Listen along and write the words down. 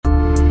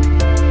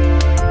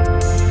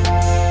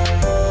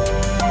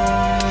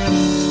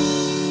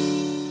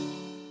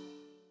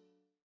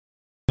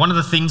One of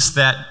the things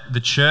that the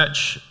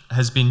church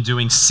has been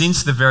doing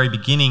since the very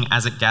beginning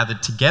as it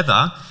gathered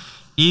together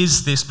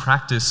is this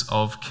practice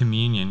of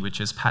communion, which,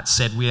 as Pat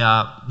said, we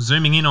are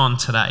zooming in on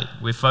today.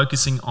 We're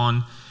focusing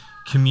on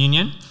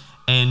communion.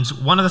 And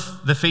one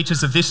of the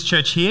features of this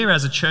church here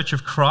as a Church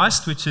of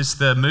Christ, which is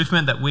the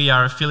movement that we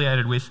are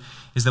affiliated with,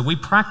 is that we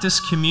practice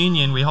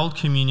communion, we hold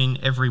communion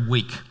every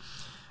week,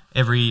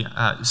 every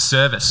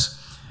service.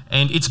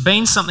 And it's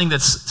been something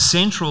that's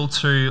central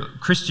to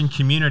Christian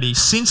community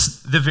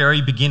since the very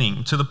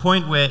beginning, to the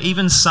point where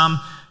even some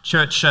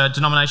church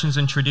denominations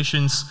and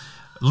traditions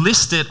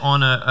list it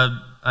on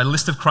a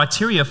list of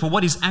criteria for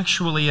what is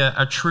actually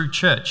a true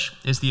church,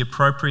 is the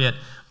appropriate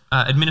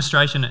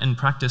administration and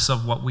practice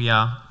of what we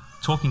are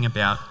talking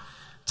about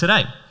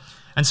today.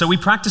 And so we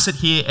practice it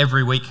here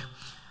every week.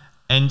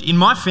 And in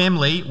my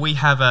family, we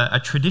have a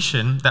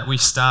tradition that we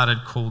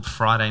started called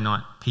Friday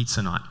night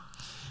pizza night.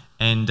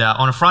 And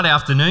on a Friday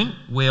afternoon,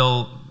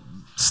 we'll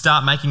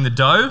start making the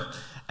dough,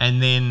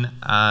 and then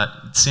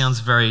it sounds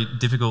very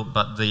difficult,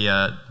 but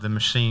the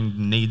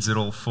machine kneads it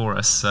all for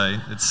us, so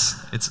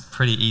it's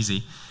pretty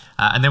easy.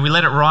 And then we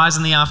let it rise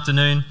in the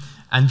afternoon,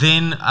 and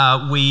then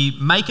we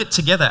make it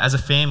together as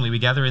a family. We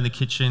gather in the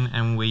kitchen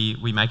and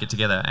we make it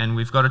together. And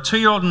we've got a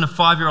 2-year-old and a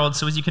 5-year-old,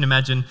 so as you can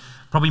imagine,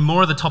 probably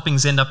more of the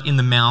toppings end up in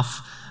the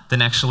mouth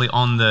than actually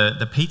on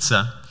the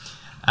pizza.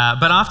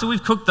 But after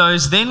we've cooked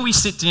those, then we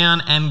sit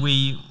down and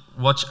we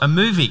watch a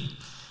movie.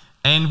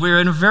 And we're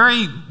in a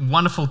very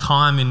wonderful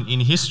time in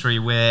history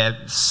where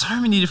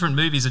so many different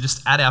movies are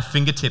just at our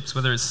fingertips,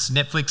 whether it's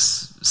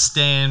Netflix,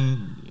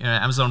 Stan,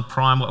 Amazon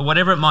Prime,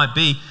 whatever it might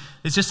be.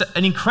 There's just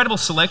an incredible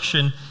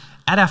selection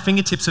at our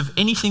fingertips of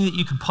anything that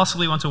you could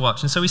possibly want to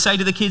watch. And so we say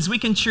to the kids, we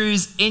can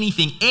choose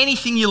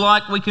anything you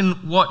like, we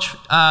can watch,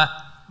 what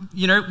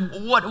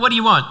do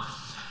you want?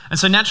 And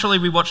so naturally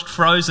we watched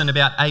Frozen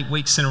about 8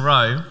 weeks in a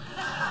row.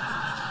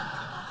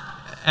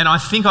 And I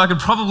think I could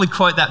probably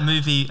quote that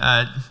movie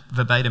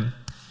verbatim.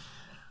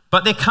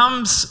 But there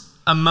comes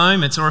a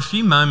moment or a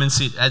few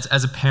moments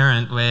as a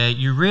parent where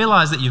you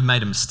realize that you've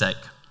made a mistake.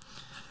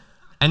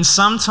 And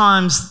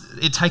sometimes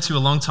it takes you a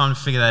long time to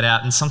figure that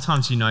out, and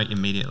sometimes you know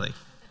immediately.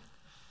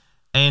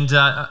 And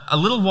a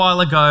little while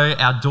ago,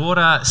 our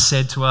daughter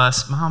said to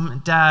us,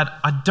 "Mum, Dad,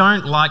 I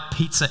don't like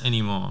pizza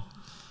anymore."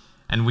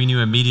 And we knew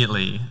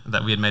immediately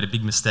that we had made a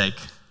big mistake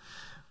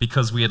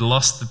because we had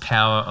lost the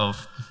power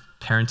of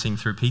parenting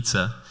through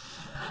pizza.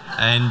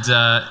 And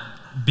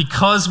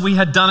because we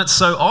had done it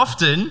so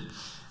often,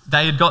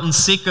 they had gotten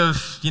sick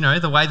of,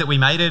 the way that we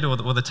made it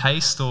or the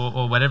taste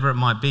or whatever it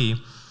might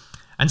be.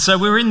 And so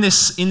we're in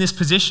this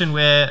position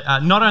where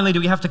not only do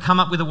we have to come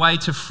up with a way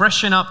to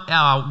freshen up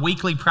our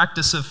weekly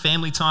practice of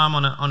family time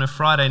on a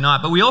Friday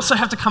night, but we also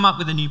have to come up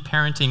with a new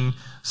parenting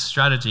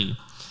strategy,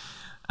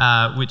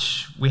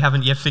 which we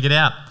haven't yet figured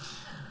out.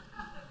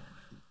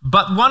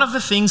 But one of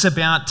the things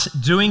about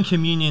doing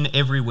communion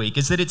every week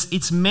is that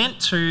it's meant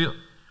to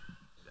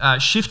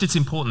shift its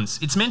importance.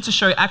 It's meant to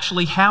show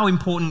actually how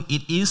important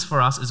it is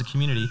for us as a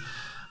community,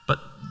 but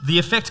the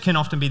effect can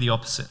often be the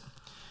opposite.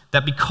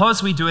 That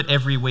because we do it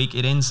every week,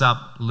 it ends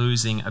up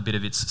losing a bit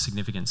of its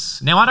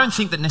significance. Now, I don't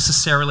think that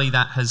necessarily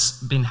that has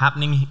been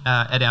happening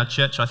at our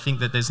church. I think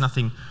that there's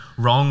nothing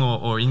wrong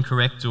or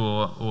incorrect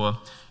or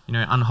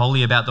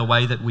unholy about the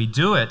way that we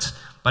do it.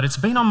 But it's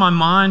been on my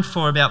mind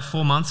for about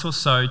 4 months or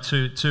so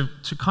to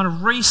kind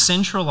of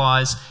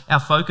re-centralize our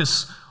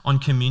focus on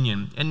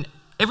communion. And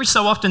every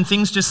so often,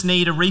 things just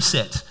need a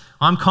reset.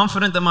 I'm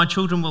confident that my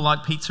children will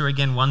like pizza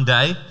again one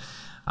day,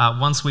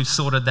 once we've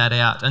sorted that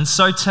out. And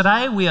so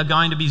today we are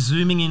going to be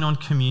zooming in on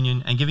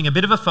communion and giving a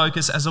bit of a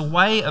focus as a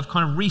way of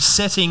kind of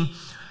resetting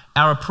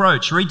our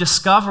approach,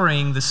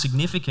 rediscovering the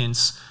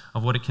significance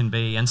of what it can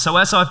be. And so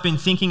as I've been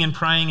thinking and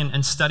praying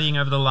and studying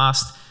over the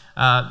last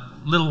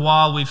little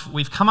while,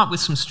 we've come up with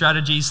some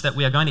strategies that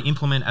we are going to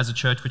implement as a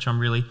church, which I'm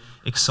really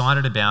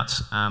excited about,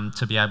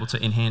 to be able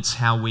to enhance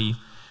how we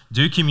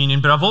do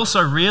communion. But I've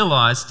also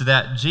realized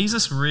that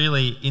Jesus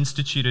really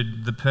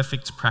instituted the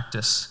perfect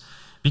practice,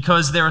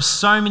 because there are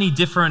so many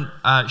different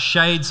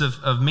shades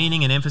of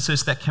meaning and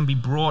emphasis that can be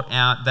brought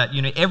out that,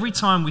 every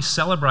time we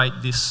celebrate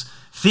this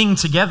thing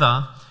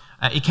together,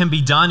 it can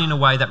be done in a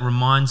way that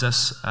reminds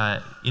us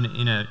in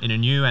a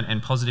new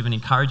and positive and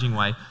encouraging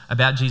way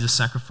about Jesus'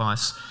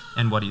 sacrifice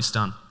and what he's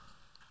done.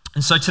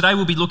 And so today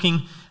we'll be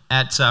looking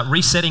at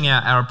resetting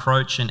our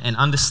approach and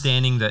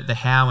understanding the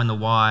how and the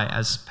why,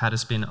 as Pat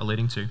has been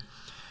alluding to.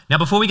 Now,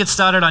 before we get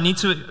started, I need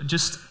to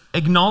just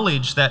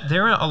acknowledge that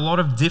there are a lot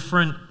of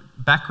different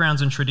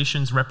backgrounds and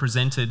traditions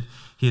represented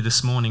here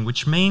this morning,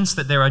 which means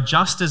that there are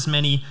just as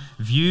many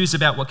views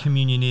about what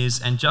communion is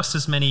and just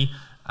as many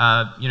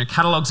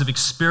catalogues of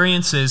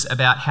experiences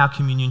about how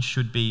communion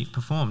should be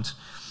performed.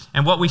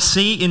 And what we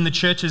see in the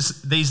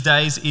churches these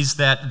days is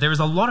that there is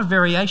a lot of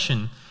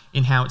variation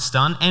in how it's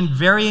done and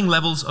varying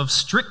levels of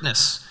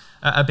strictness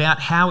about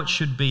how it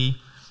should be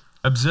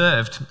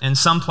observed. And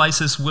some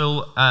places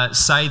will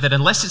say that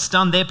unless it's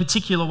done their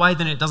particular way,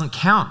 then it doesn't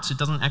count. It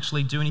doesn't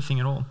actually do anything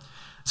at all.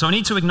 So I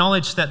need to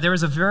acknowledge that there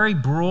is a very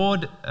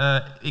broad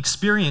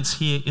experience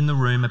here in the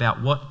room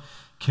about what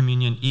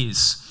communion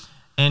is.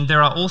 And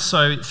there are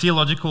also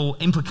theological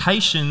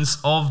implications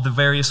of the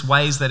various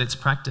ways that it's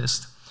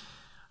practiced.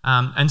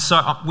 And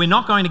so we're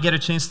not going to get a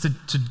chance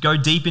to go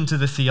deep into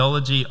the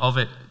theology of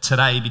it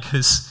today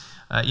because,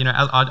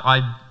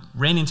 I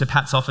ran into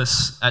Pat's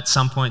office at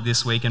some point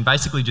this week and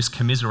basically just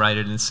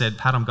commiserated and said,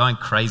 Pat, I'm going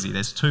crazy.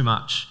 There's too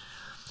much.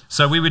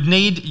 So we would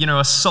need,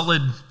 a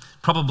solid,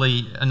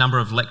 probably a number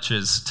of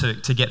lectures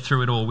to get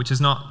through it all, which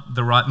is not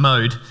the right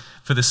mode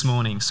for this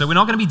morning. So we're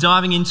not going to be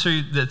diving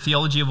into the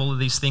theology of all of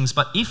these things,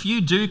 but if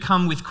you do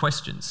come with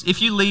questions,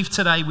 if you leave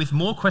today with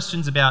more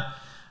questions about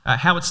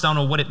how it's done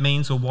or what it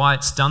means or why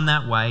it's done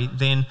that way,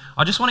 then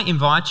I just want to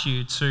invite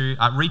you to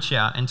reach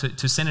out and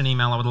to send an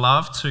email. I would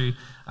love to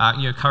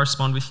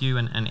correspond with you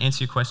and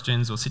answer your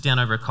questions or sit down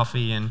over a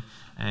coffee and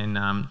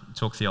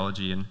talk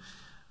theology and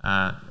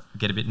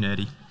get a bit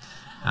nerdy.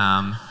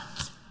 I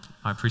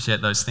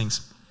appreciate those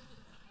things.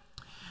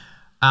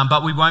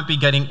 But we won't be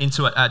getting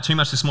into it too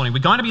much this morning. We're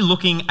going to be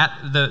looking at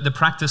the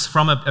practice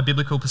from a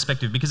biblical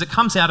perspective because it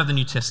comes out of the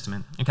New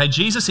Testament. Okay,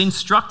 Jesus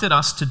instructed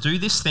us to do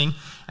this thing,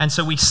 and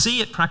so we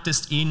see it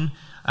practiced in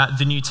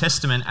the New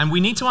Testament. And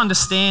we need to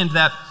understand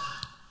that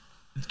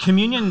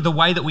communion, the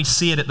way that we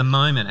see it at the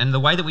moment and the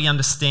way that we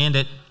understand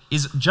it,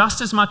 is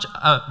just as much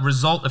a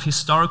result of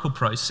historical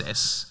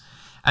process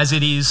as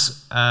it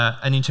is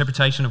an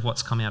interpretation of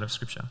what's come out of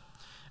Scripture.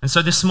 And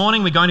so this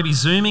morning we're going to be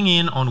zooming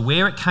in on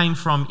where it came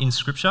from in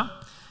Scripture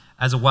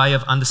as a way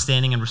of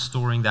understanding and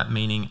restoring that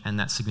meaning and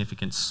that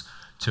significance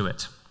to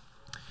it.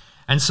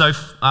 And so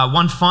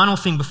one final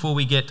thing before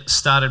we get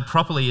started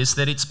properly is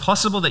that it's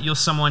possible that you're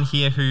someone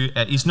here who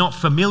is not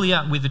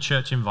familiar with the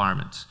church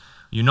environment.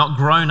 You're not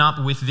grown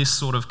up with this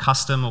sort of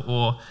custom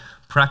or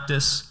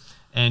practice,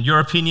 and your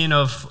opinion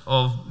of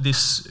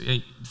this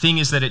thing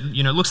is that it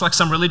looks like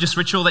some religious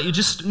ritual that you're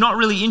just not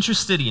really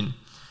interested in.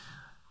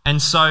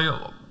 And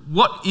so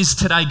what is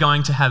today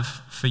going to have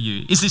for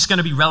you? Is this going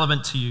to be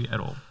relevant to you at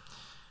all?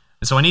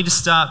 And so I need to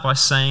start by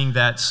saying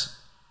that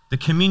the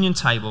communion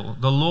table,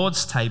 the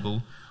Lord's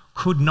table,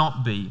 could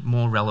not be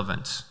more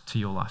relevant to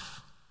your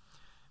life.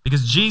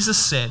 Because Jesus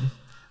said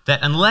that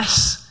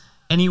unless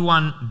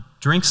anyone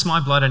drinks my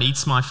blood and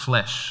eats my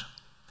flesh,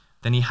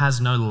 then he has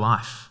no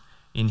life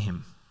in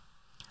him.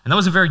 And that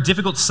was a very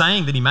difficult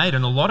saying that he made,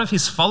 and a lot of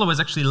his followers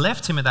actually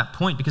left him at that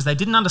point because they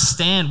didn't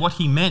understand what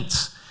he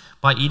meant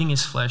by eating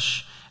his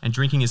flesh and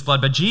drinking his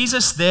blood. But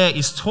Jesus there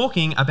is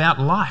talking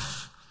about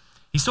life.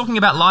 He's talking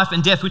about life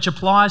and death, which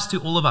applies to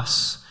all of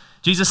us.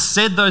 Jesus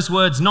said those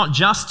words not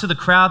just to the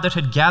crowd that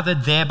had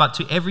gathered there, but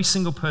to every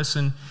single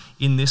person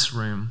in this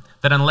room,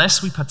 that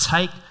unless we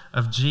partake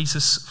of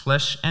Jesus'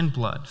 flesh and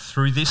blood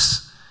through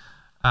this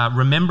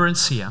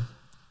remembrance here,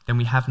 then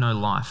we have no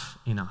life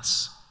in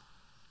us.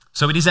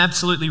 So it is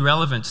absolutely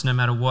relevant no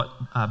matter what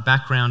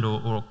background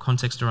or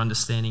context or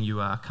understanding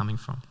you are coming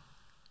from.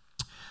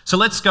 So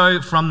let's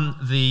go from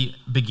the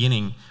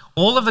beginning.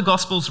 All of the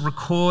Gospels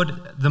record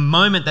the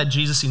moment that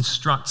Jesus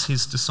instructs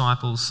his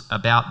disciples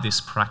about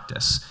this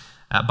practice.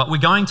 But we're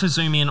going to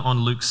zoom in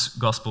on Luke's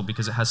Gospel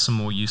because it has some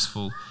more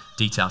useful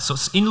details. So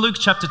it's in Luke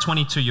chapter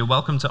 22. You're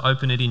welcome to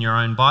open it in your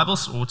own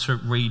Bibles or to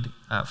read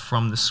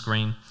from the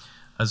screen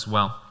as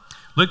well.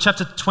 Luke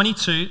chapter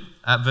 22,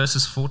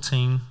 verses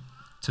 14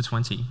 to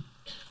 20.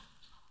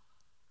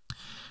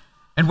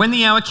 And when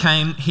the hour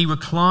came, he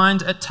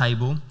reclined at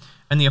table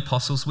and the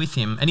apostles with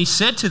him. And he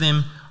said to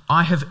them,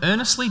 I have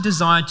earnestly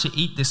desired to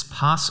eat this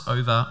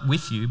Passover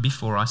with you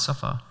before I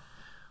suffer.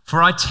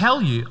 For I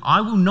tell you,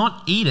 I will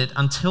not eat it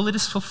until it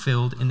is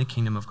fulfilled in the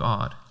kingdom of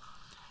God.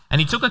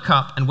 And he took a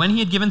cup, and when he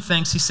had given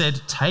thanks, he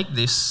said, take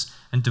this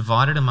and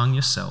divide it among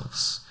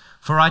yourselves.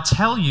 For I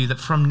tell you that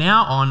from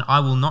now on I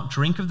will not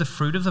drink of the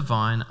fruit of the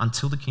vine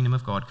until the kingdom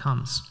of God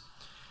comes.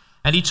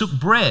 And he took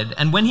bread,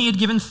 and when he had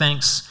given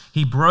thanks,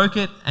 he broke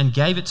it and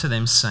gave it to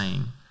them,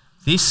 saying,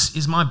 this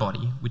is my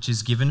body, which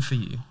is given for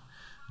you.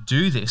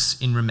 Do this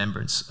in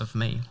remembrance of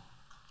me.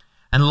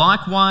 And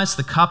likewise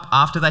the cup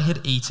after they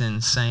had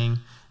eaten, saying,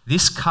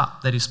 this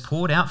cup that is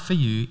poured out for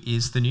you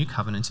is the new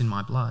covenant in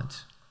my blood.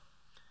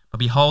 But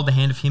behold, the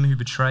hand of him who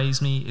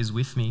betrays me is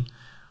with me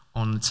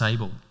on the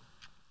table.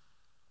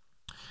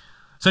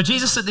 So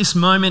Jesus at this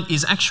moment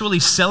is actually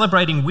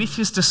celebrating with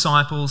his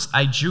disciples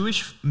a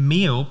Jewish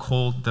meal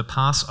called the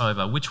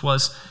Passover, which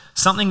was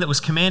something that was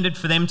commanded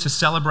for them to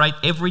celebrate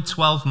every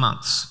 12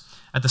 months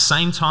at the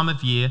same time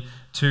of year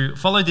to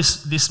follow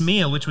this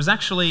meal, which was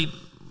actually,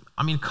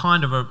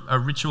 kind of a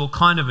ritual,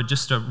 kind of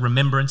just a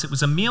remembrance. It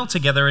was a meal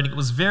together and it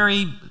was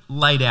very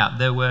laid out.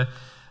 There were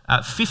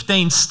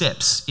 15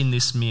 steps in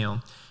this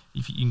meal.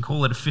 You can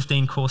call it a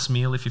 15-course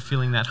meal if you're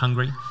feeling that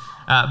hungry.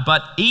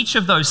 But each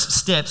of those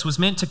steps was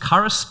meant to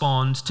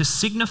correspond, to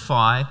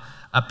signify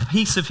a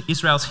piece of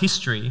Israel's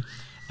history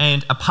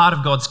and a part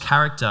of God's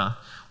character,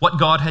 what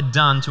God had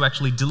done to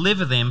actually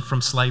deliver them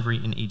from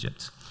slavery in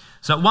Egypt.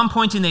 So at one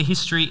point in their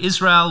history,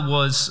 Israel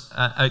was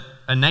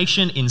a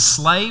nation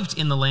enslaved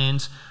in the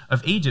land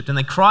of Egypt. And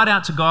they cried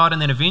out to God,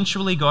 and then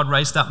eventually God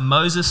raised up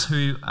Moses,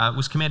 who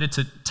was commanded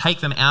to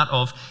take them out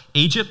of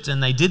Egypt.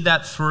 And they did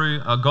that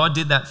God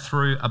did that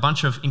through a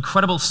bunch of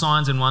incredible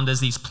signs and wonders,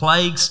 these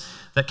plagues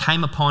that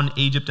came upon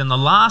Egypt. And the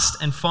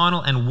last and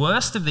final and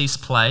worst of these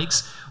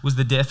plagues was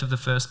the death of the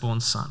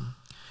firstborn son,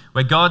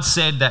 where God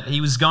said that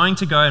he was going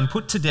to go and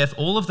put to death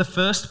all of the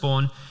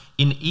firstborn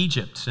in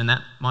Egypt. And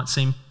that might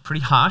seem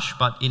pretty harsh,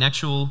 but in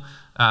actual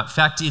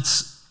fact,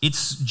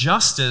 it's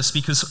justice,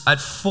 because at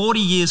 40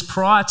 years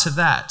prior to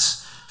that,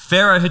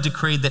 Pharaoh had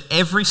decreed that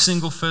every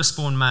single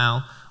firstborn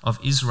male of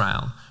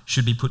Israel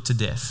should be put to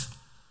death.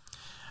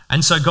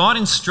 And so God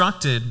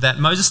instructed that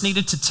Moses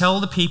needed to tell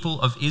the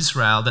people of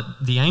Israel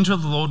that the angel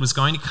of the Lord was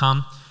going to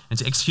come and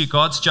to execute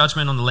God's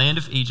judgment on the land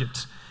of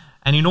Egypt.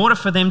 And in order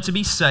for them to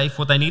be safe,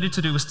 what they needed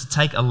to do was to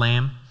take a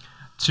lamb,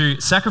 to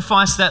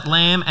sacrifice that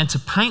lamb, and to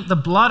paint the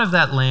blood of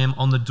that lamb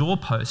on the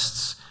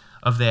doorposts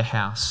of their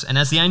house. And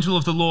as the angel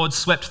of the Lord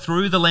swept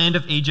through the land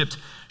of Egypt,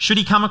 should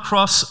he come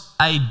across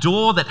a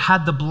door that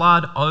had the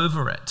blood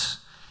over it,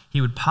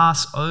 he would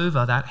pass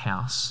over that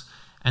house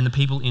and the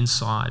people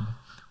inside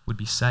would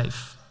be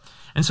safe.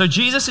 And so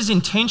Jesus is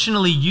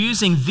intentionally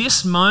using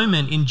this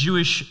moment in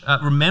Jewish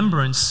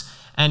remembrance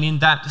and in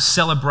that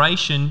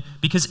celebration,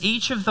 because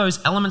each of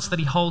those elements that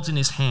he holds in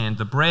his hand,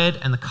 the bread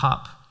and the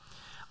cup,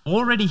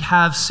 already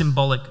have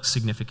symbolic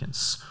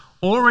significance,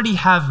 already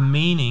have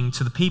meaning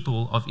to the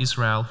people of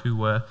Israel who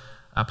were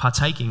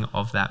partaking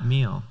of that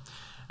meal.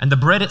 And the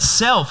bread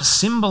itself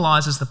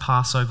symbolizes the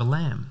Passover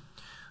lamb.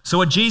 So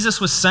what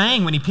Jesus was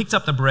saying when he picked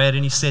up the bread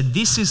and he said,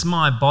 "This is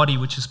my body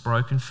which is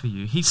broken for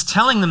you," he's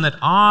telling them that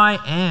I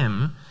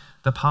am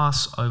the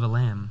Passover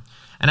lamb.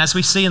 And as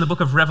we see in the book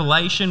of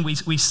Revelation,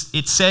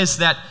 it says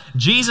that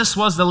Jesus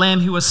was the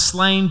lamb who was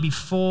slain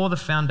before the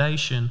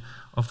foundation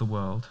of the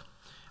world.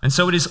 And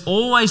so it has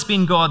always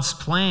been God's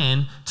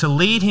plan to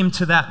lead him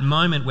to that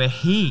moment where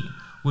he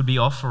would be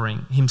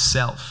offering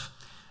himself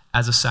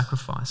as a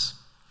sacrifice.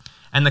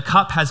 And the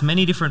cup has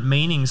many different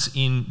meanings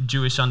in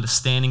Jewish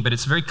understanding, but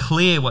it's very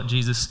clear what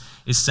Jesus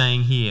is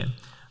saying here,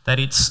 that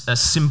it's a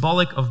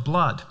symbolic of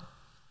blood.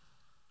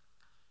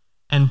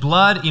 And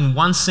blood, in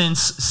one sense,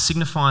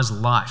 signifies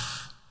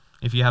life.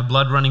 If you have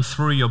blood running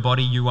through your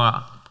body, you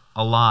are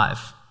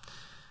alive.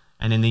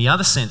 And in the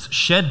other sense,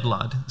 shed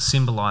blood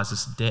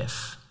symbolizes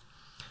death.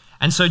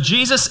 And so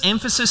Jesus'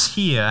 emphasis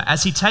here,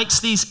 as he takes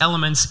these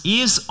elements,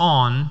 is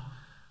on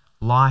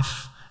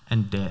life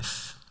and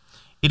death.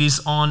 It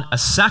is on a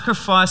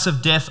sacrifice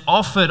of death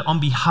offered on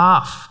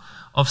behalf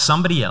of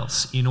somebody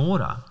else in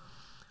order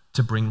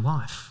to bring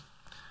life.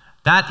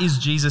 That is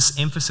Jesus'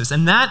 emphasis.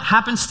 And that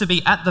happens to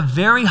be at the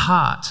very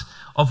heart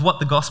of what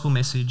the gospel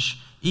message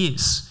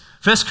is.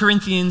 1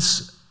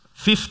 Corinthians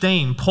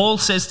 15, Paul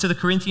says to the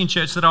Corinthian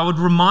church that I would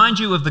remind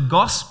you of the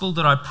gospel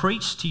that I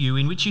preached to you,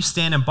 in which you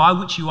stand and by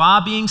which you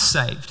are being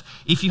saved,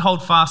 if you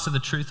hold fast to the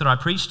truth that I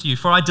preached to you.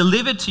 For I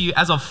delivered to you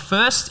as of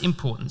first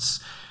importance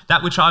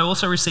that which I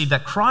also received,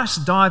 that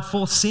Christ died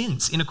for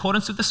sins in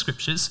accordance with the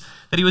scriptures,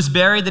 that he was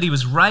buried, that he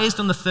was raised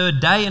on the third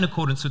day in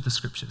accordance with the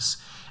scriptures,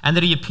 and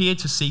that he appeared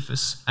to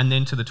Cephas and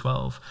then to the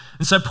 12.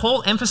 And so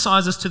Paul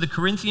emphasizes to the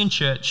Corinthian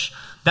church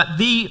that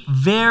the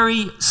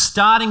very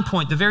starting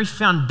point, the very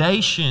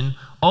foundation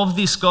of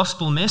this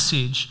gospel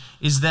message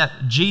is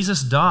that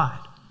Jesus died,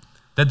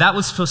 that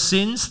was for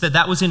sins,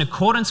 that was in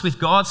accordance with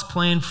God's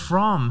plan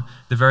from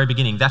the very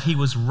beginning, that he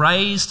was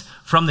raised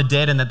from the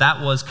dead, and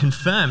that was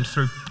confirmed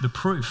through the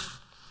proof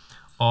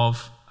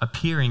of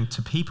appearing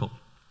to people.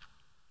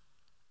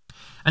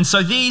 And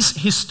so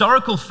these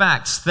historical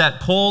facts that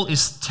Paul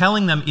is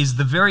telling them is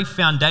the very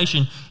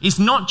foundation, is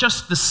not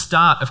just the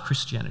start of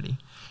Christianity.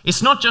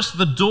 It's not just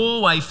the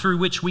doorway through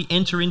which we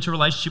enter into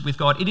relationship with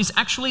God. It is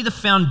actually the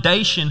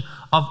foundation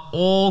of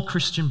all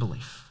Christian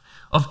belief,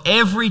 of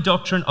every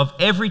doctrine, of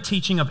every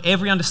teaching, of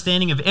every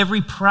understanding, of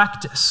every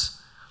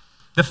practice.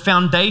 The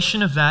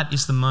foundation of that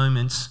is the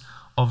moment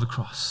of the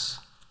cross.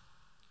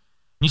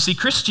 You see,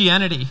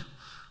 Christianity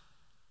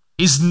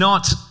is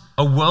not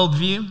a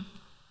worldview.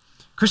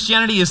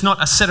 Christianity is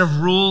not a set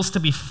of rules to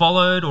be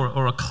followed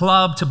or a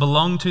club to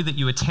belong to that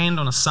you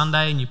attend on a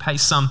Sunday and you pay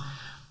some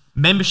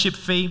membership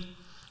fee.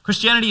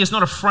 Christianity is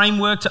not a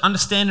framework to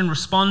understand and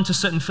respond to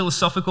certain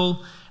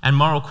philosophical and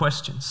moral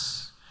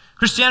questions.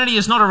 Christianity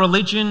is not a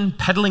religion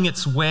peddling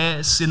its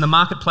wares in the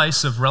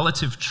marketplace of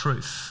relative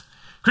truth.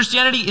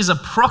 Christianity is a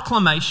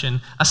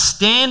proclamation, a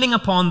standing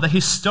upon the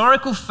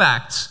historical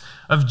facts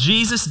of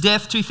Jesus'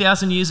 death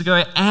 2,000 years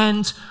ago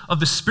and of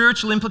the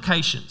spiritual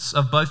implications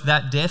of both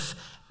that death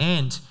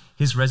and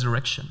his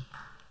resurrection.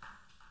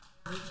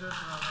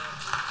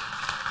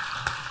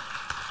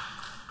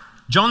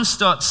 John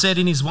Stott said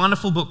in his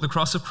wonderful book, The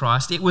Cross of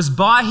Christ, it was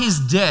by his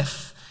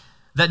death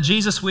that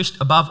Jesus wished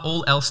above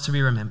all else to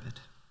be remembered.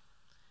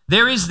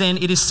 There is then,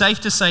 it is safe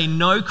to say,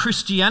 no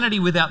Christianity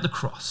without the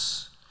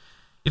cross.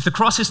 If the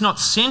cross is not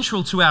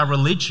central to our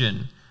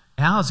religion,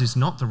 ours is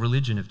not the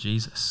religion of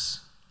Jesus.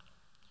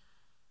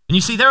 And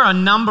you see, there are a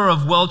number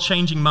of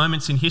world-changing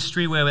moments in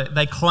history where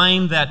they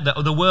claim that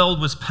the world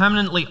was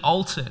permanently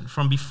altered.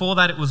 From before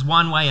that, it was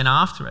one way, and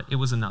after it, it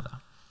was another.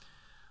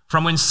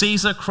 From when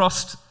Caesar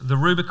crossed the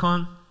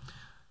Rubicon,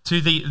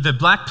 to the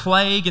Black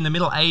Plague in the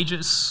Middle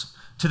Ages,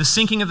 to the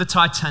sinking of the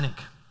Titanic,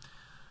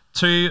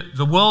 to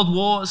the World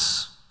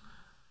Wars,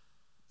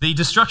 the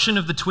destruction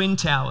of the Twin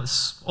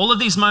Towers. All of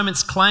these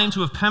moments claim to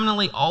have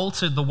permanently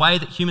altered the way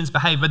that humans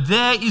behave, but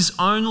there is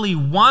only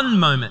one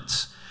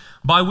moment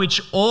by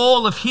which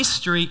all of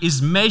history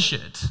is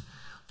measured,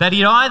 that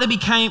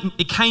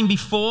it came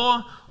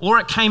before or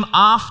it came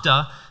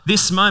after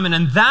this moment,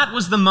 and that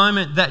was the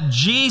moment that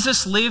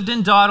Jesus lived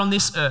and died on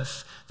this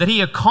earth, that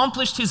he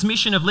accomplished his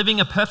mission of living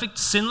a perfect,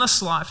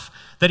 sinless life,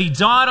 that he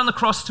died on the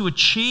cross to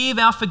achieve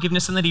our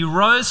forgiveness, and that he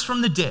rose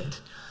from the dead,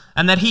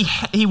 and that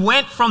he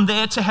went from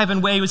there to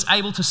heaven where he was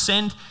able to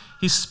send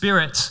his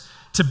Spirit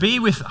to be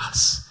with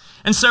us.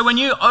 And so when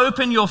you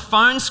open your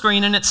phone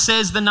screen and it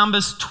says the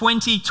numbers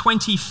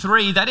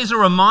 2023, that is a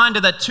reminder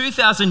that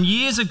 2,000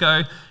 years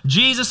ago,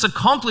 Jesus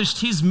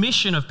accomplished his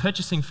mission of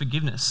purchasing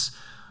forgiveness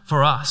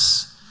for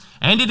us.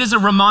 And it is a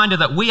reminder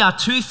that we are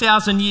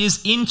 2,000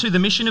 years into the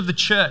mission of the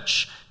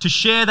church to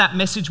share that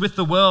message with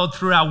the world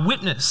through our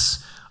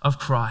witness of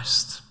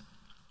Christ.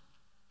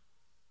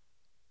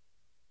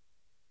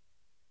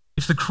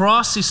 If the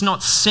cross is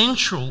not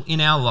central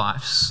in our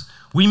lives,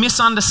 we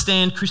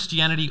misunderstand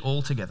Christianity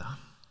altogether.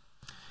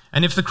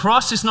 And if the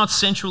cross is not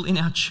central in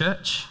our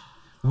church,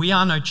 we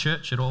are no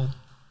church at all.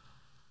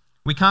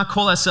 We can't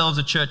call ourselves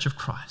a church of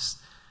Christ.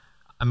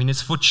 I mean,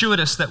 it's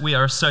fortuitous that we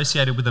are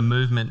associated with a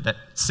movement that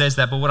says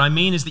that, but what I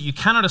mean is that you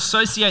cannot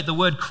associate the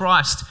word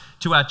Christ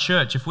to our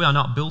church if we are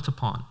not built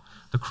upon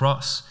the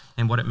cross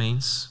and what it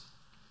means.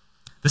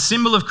 The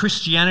symbol of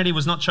Christianity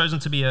was not chosen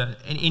to be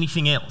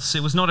anything else.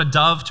 It was not a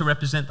dove to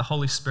represent the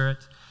Holy Spirit.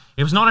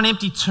 It was not an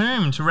empty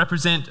tomb to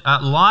represent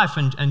life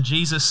and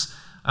Jesus'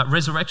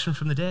 resurrection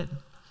from the dead.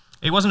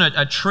 It wasn't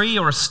a tree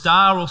or a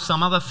star or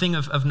some other thing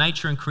of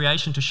nature and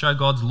creation to show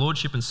God's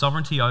lordship and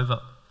sovereignty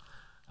over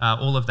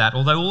all of that,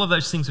 although all of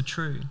those things are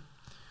true.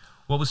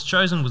 What was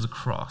chosen was a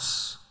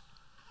cross,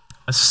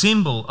 a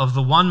symbol of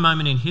the one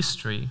moment in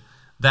history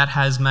that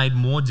has made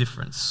more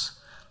difference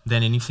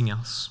than anything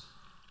else.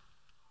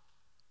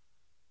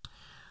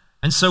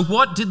 And so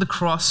what did the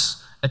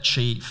cross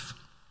achieve?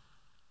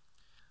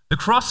 The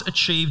cross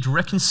achieved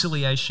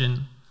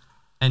reconciliation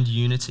and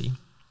unity.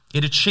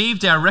 It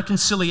achieved our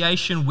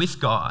reconciliation with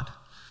God.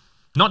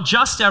 Not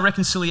just our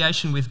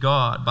reconciliation with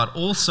God, but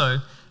also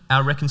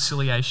our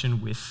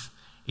reconciliation with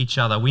each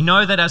other. We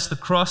know that as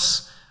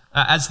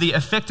the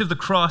effect of the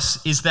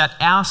cross is that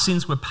our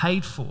sins were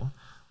paid for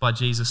by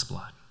Jesus'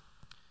 blood.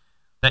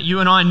 That you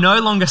and I no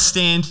longer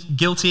stand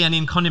guilty and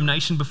in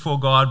condemnation before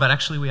God, but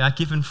actually we are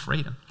given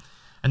freedom.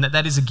 And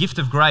that is a gift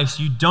of grace.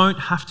 You don't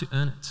have to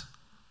earn it.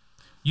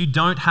 You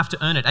don't have to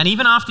earn it. And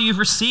even after you've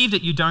received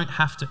it, you don't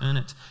have to earn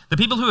it. The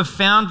people who have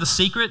found the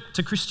secret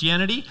to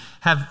Christianity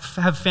have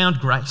found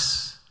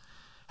grace,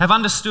 have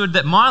understood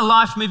that my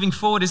life moving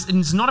forward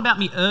is not about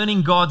me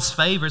earning God's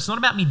favor. It's not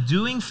about me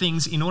doing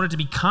things in order to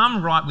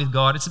become right with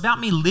God. It's about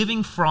me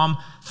living from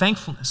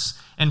thankfulness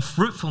and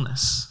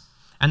fruitfulness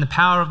and the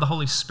power of the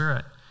Holy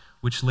Spirit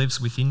which lives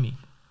within me.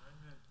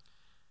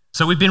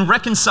 So we've been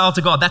reconciled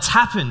to God. That's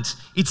happened.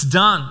 It's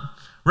done.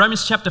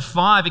 Romans chapter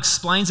 5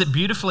 explains it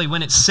beautifully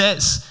when it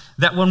says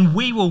that when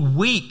we were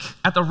weak,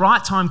 at the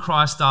right time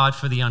Christ died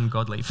for the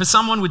ungodly. For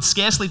someone would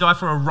scarcely die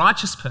for a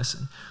righteous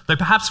person, though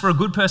perhaps for a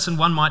good person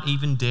one might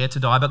even dare to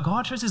die. But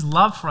God shows his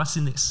love for us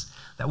in this,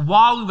 that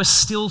while we were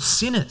still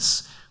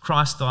sinners,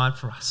 Christ died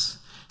for us.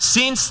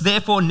 Since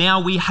therefore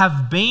now we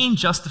have been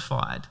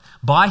justified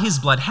by his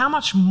blood, how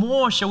much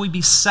more shall we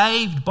be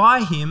saved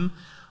by him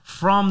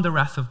from the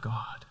wrath of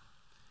God?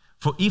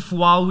 For if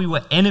while we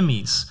were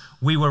enemies,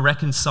 we were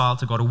reconciled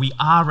to God, or we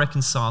are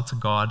reconciled to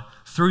God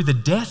through the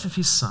death of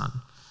his Son,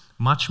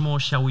 much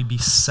more shall we be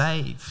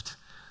saved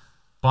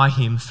by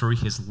him through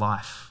his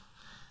life.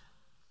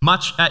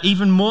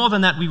 Even more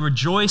than that, we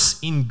rejoice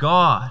in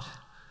God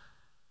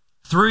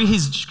through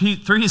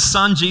his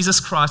Son, Jesus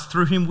Christ,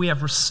 through whom we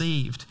have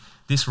received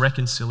this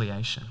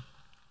reconciliation.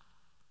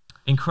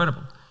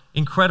 Incredible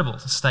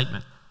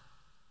statement.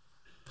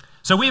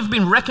 So we have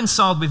been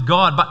reconciled with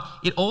God, but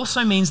it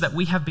also means that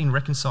we have been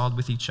reconciled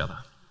with each other.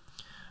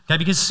 Okay,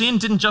 because sin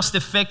didn't just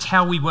affect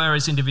how we were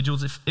as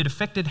individuals, it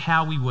affected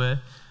how we were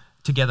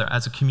together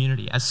as a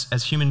community,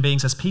 as human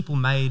beings, as people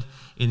made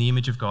in the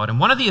image of God. And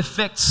one of the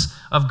effects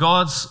of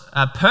God's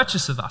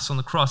purchase of us on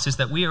the cross is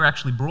that we are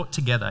actually brought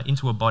together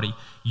into a body,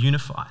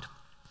 unified.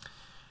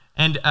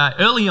 And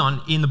early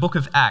on in the book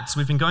of Acts,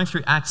 we've been going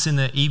through Acts in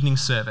the evening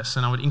service,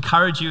 and I would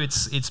encourage you,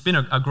 it's been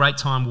a great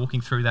time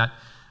walking through that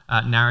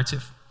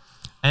narrative.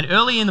 And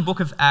early in the book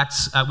of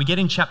Acts, we get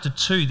in chapter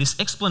 2 this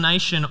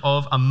explanation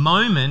of a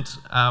moment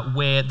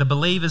where the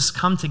believers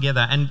come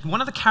together. And one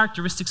of the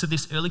characteristics of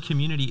this early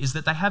community is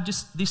that they have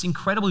just this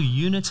incredible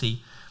unity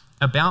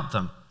about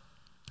them.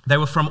 They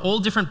were from all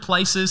different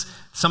places.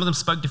 Some of them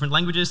spoke different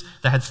languages.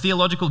 They had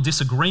theological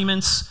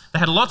disagreements. They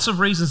had lots of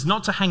reasons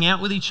not to hang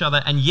out with each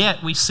other. And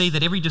yet we see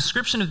that every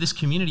description of this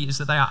community is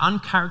that they are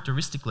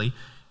uncharacteristically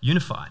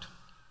unified.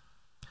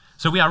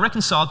 So we are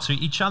reconciled to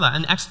each other.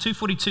 And Acts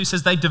 2:42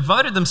 says they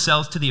devoted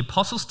themselves to the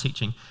apostles'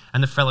 teaching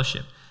and the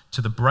fellowship,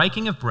 to the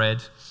breaking of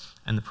bread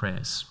and the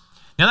prayers.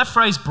 Now that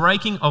phrase,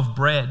 breaking of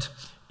bread,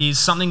 is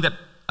something that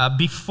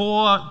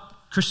before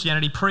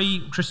Christianity,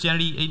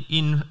 pre-Christianity,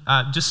 in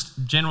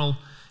just general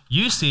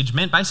usage,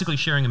 meant basically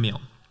sharing a meal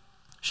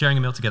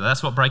together.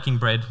 That's what breaking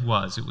bread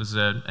was. It was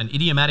an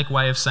idiomatic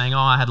way of saying,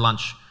 I had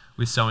lunch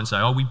with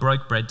so-and-so. We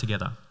broke bread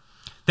together.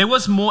 There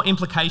was more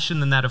implication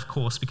than that, of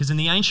course, because in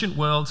the ancient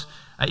world,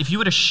 if you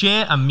were to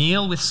share a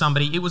meal with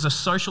somebody, it was a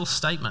social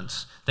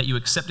statement that you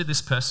accepted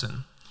this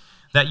person,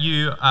 that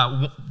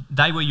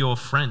they were your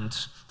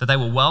friend, that they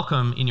were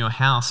welcome in your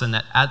house, and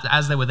that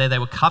as they were there, they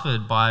were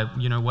covered by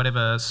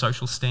whatever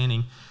social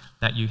standing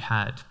that you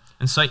had.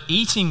 And so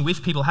eating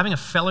with people, having a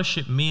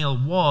fellowship meal,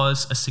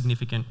 was a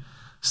significant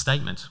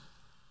statement.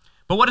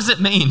 But what does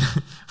it mean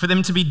for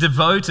them to be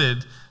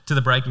devoted to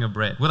the breaking of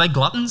bread? Were they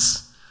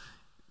gluttons?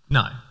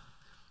 No.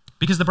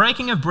 Because the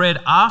breaking of bread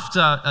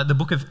after the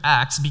book of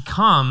Acts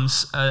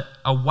becomes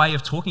a way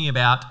of talking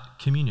about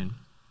communion.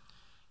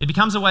 It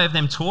becomes a way of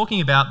them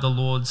talking about the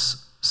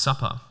Lord's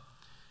Supper,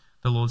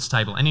 the Lord's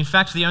table. And in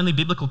fact, the only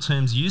biblical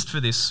terms used for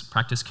this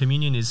practice,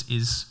 communion,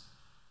 is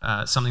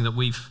something that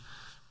we've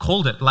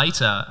called it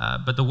later,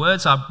 but the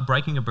words are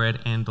breaking of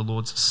bread and the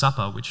Lord's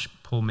Supper, which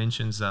Paul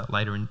mentions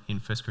later in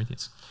 1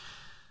 Corinthians.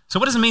 So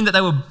what does it mean that they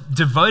were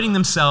devoting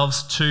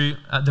themselves to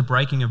the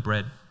breaking of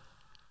bread?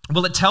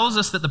 Well, it tells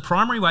us that the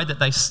primary way that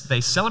they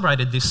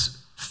celebrated this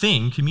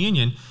thing,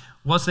 communion,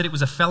 was that it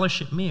was a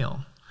fellowship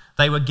meal.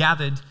 They were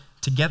gathered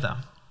together.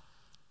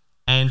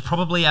 And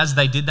probably as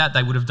they did that,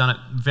 they would have done it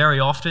very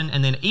often.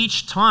 And then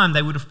each time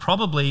they would have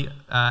probably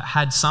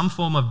had some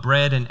form of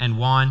bread and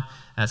wine,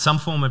 some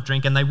form of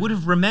drink. And they would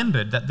have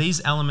remembered that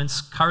these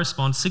elements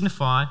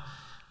signify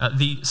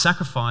the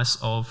sacrifice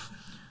of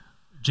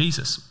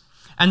Jesus.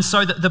 And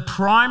so the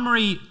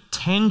primary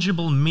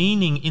tangible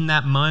meaning in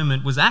that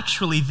moment was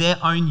actually their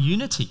own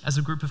unity as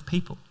a group of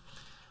people.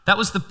 That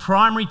was the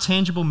primary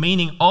tangible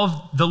meaning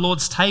of the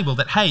Lord's table,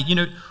 that, hey,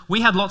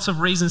 we had lots of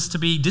reasons to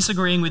be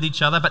disagreeing with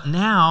each other, but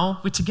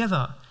now we're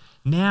together.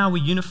 Now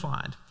we're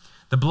unified.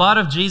 The blood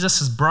of Jesus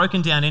has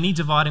broken down any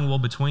dividing wall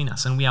between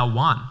us, and we are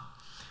one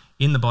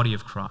in the body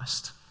of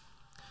Christ.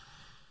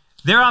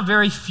 There are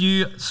very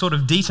few sort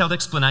of detailed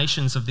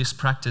explanations of this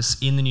practice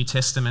in the New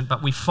Testament,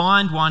 but we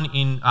find one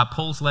in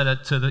Paul's letter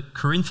to the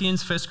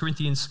Corinthians, 1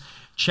 Corinthians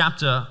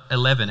chapter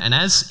 11. And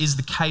as is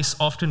the case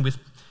often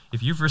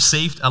if you've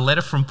received a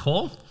letter from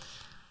Paul,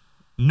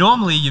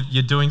 normally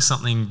you're doing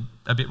something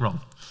a bit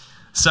wrong.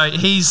 So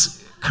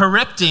he's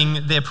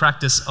correcting their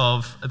practice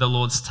of the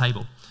Lord's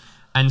table.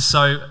 And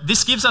so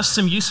this gives us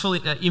some useful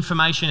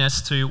information as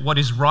to what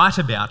is right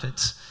about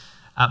it,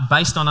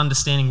 based on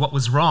understanding what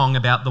was wrong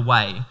about the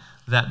way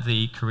that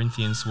the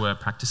Corinthians were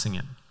practicing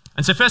it.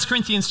 And so 1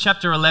 Corinthians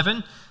chapter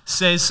 11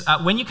 says,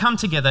 when you come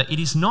together, it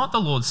is not the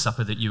Lord's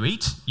Supper that you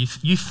eat.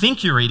 You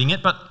think you're eating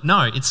it, but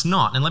no, it's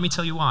not. And let me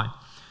tell you why.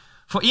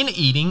 For in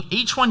eating,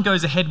 each one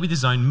goes ahead with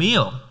his own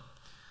meal.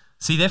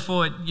 See,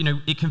 therefore,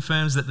 it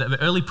confirms that the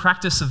early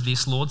practice of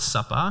this Lord's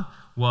Supper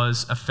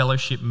was a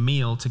fellowship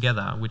meal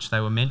together, which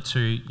they were meant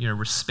to,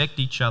 respect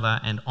each other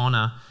and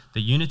honor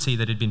the unity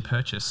that had been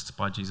purchased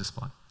by Jesus'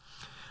 blood.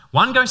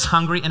 One goes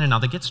hungry and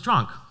another gets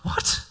drunk.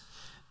 What?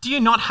 Do you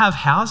not have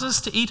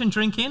houses to eat and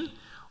drink in?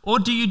 Or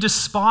do you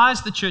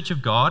despise the church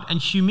of God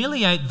and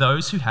humiliate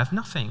those who have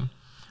nothing?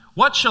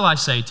 What shall I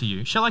say to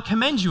you? Shall I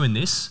commend you in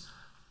this?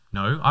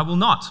 No, I will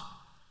not.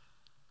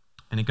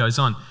 And it goes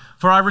on.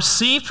 For I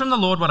received from the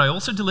Lord what I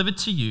also delivered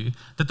to you,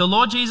 that the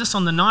Lord Jesus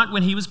on the night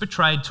when he was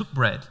betrayed took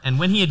bread, and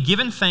when he had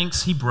given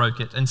thanks, he broke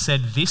it and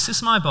said, "This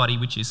is my body,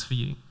 which is for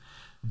you.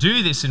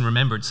 Do this in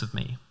remembrance of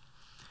me."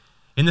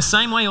 In the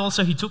same way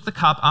also he took the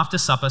cup after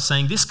supper,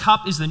 saying, "This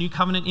cup is the new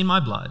covenant in my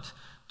blood.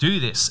 Do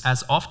this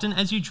as often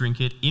as you drink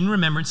it in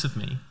remembrance of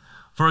me.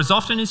 For as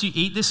often as you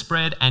eat this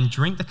bread and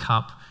drink the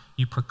cup,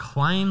 you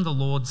proclaim the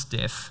Lord's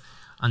death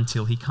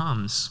until he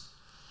comes."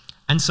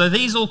 And so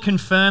these all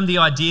confirm the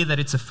idea that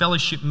it's a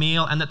fellowship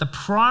meal and that the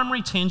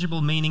primary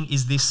tangible meaning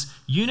is this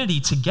unity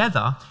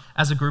together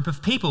as a group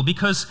of people,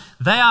 because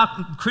they are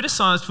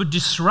criticized for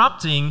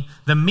disrupting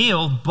the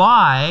meal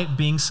by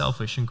being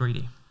selfish and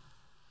greedy,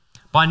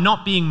 by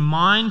not being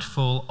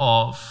mindful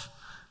of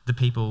the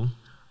people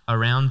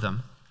around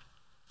them.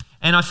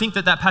 And I think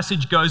that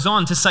passage goes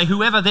on to say,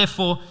 whoever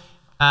therefore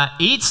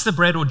eats the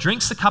bread or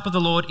drinks the cup of the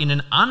Lord in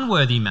an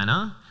unworthy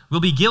manner will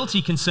be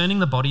guilty concerning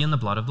the body and the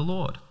blood of the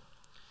Lord.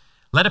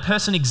 Let a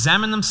person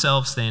examine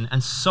themselves then,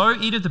 and so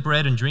eat of the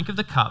bread and drink of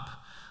the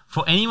cup.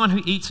 For anyone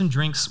who eats and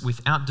drinks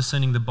without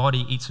discerning the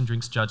body eats and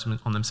drinks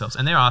judgment on themselves.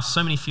 And there are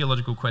so many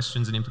theological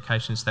questions and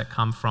implications that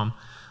come from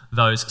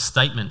those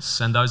statements,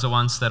 and those are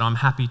ones that I'm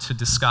happy to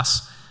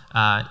discuss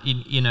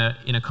in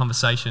a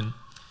conversation.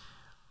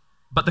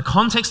 But the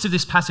context of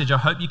this passage, I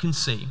hope you can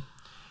see,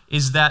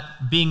 is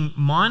that being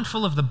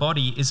mindful of the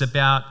body is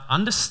about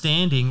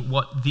understanding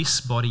what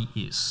this body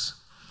is.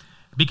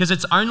 Because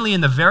it's only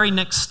in the very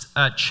next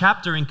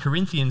chapter in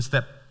Corinthians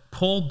that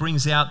Paul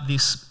brings out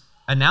this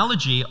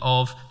analogy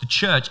of the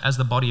church as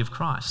the body of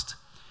Christ.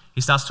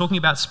 He starts talking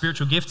about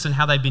spiritual gifts and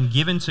how they've been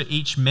given to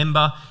each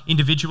member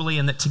individually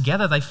and that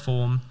together they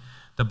form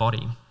the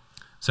body.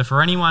 So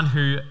for anyone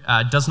who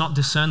does not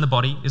discern the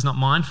body, is not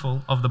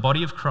mindful of the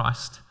body of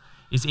Christ,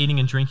 is eating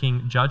and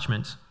drinking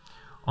judgment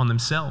on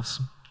themselves.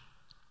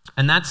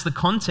 And that's the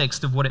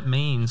context of what it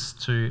means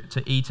to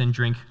eat and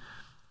drink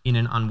in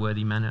an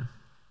unworthy manner.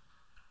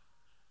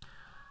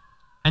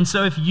 And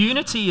so if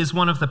unity is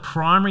one of the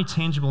primary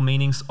tangible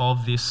meanings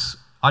of this,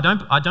 I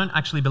don't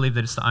actually believe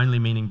that it's the only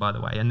meaning, by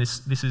the way. And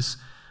this is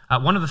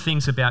one of the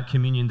things about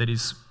communion that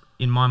is,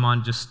 in my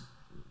mind, just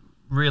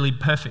really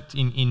perfect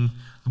in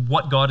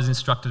what God has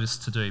instructed us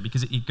to do,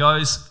 because it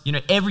goes,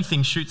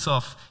 everything shoots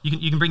off.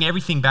 You can bring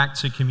everything back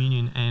to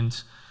communion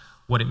and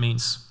what it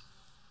means.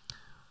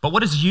 But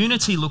what does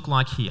unity look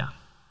like here?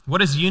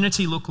 What does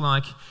unity look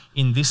like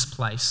in this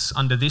place,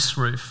 under this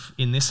roof,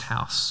 in this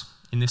house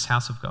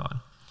of God?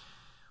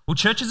 Well,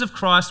 Churches of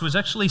Christ was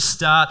actually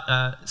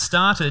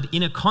started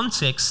in a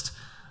context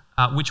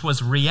which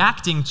was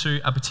reacting to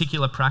a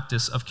particular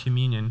practice of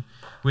communion,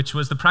 which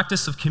was the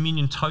practice of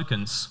communion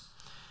tokens.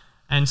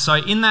 And so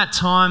in that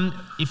time,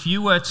 if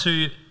you were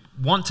to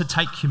want to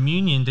take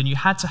communion, then you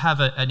had to have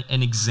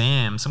an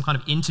exam, some kind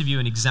of interview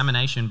and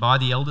examination by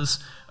the elders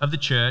of the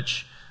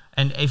church.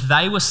 And if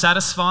they were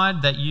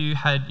satisfied that you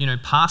had,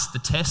 passed the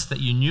test, that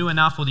you knew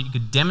enough or that you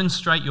could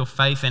demonstrate your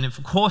faith, and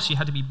of course you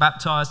had to be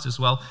baptized as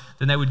well,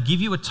 then they would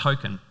give you a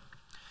token.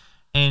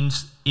 And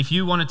if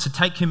you wanted to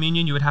take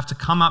communion, you would have to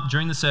come up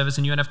during the service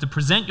and you would have to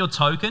present your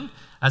token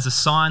as a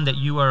sign that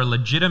you are a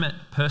legitimate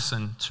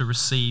person to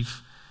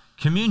receive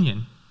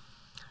communion.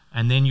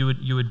 And then you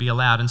would be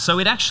allowed. And so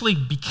it actually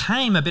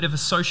became a bit of a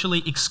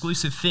socially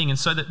exclusive thing. And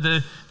so that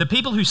the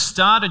people who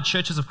started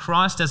Churches of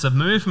Christ as a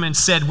movement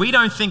said, we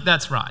don't think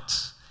that's right.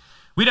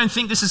 We don't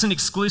think this is an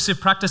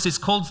exclusive practice. It's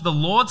called the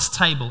Lord's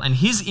table, and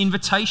his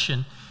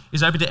invitation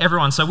is open to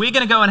everyone. So we're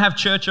going to go and have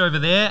church over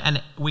there,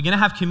 and we're going to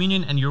have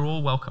communion, and you're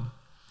all welcome.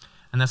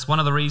 And that's one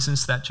of the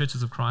reasons that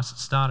Churches of Christ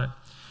started.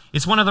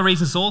 It's one of the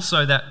reasons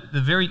also that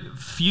the very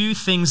few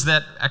things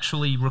that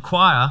actually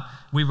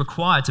we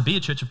require to be a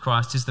Church of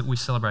Christ is that we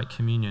celebrate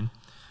communion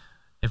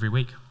every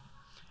week.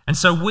 And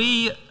so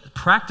we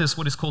practice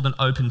what is called an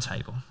open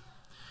table,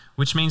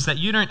 which means that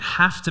you don't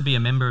have to be a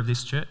member of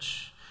this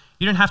church.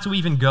 You don't have to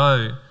even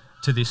go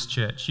to this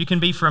church. You can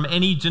be from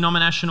any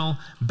denominational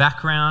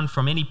background,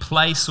 from any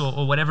place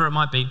or whatever it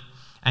might be,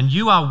 and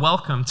you are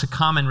welcome to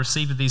come and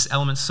receive these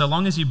elements so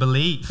long as you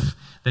believe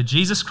that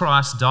Jesus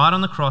Christ died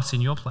on the cross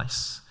in your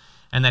place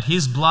and that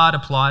his blood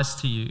applies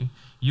to you.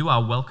 You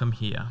are welcome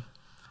here.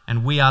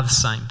 And we are the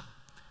same.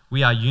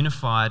 We are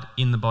unified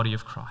in the body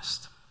of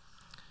Christ.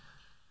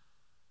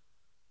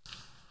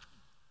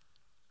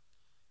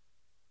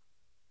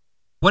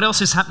 What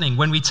else is happening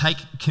when we take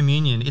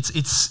communion? It's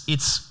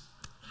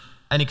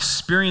an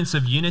experience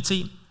of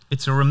unity.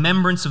 It's a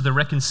remembrance of the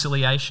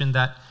reconciliation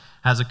that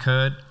has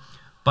occurred.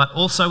 But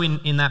also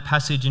in that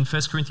passage in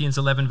 1 Corinthians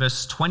 11,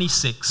 verse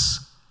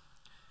 26,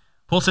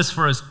 Paul says,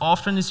 "For as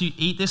often as you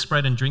eat this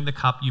bread and drink the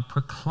cup, you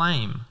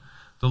proclaim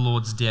the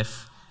Lord's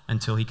death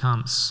until he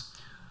comes."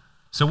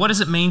 So what does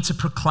it mean to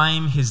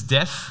proclaim his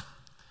death?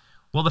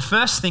 Well, the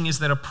first thing is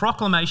that a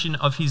proclamation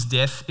of his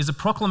death is a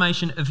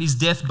proclamation of his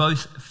death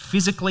both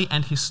physically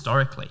and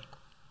historically.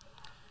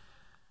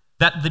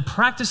 That the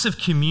practice of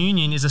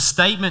communion is a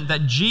statement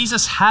that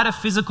Jesus had a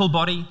physical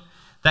body,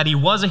 that he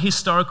was a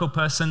historical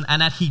person,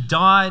 and that he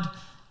died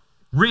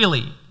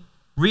really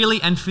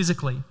and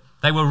physically.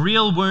 They were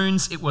real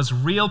wounds, it was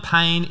real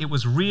pain, it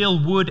was real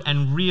wood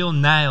and real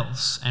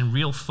nails and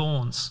real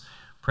thorns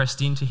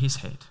pressed into his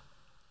head.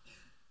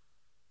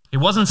 It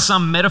wasn't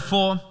some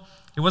metaphor,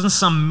 it wasn't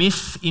some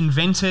myth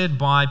invented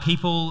by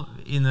people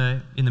in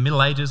the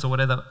Middle Ages or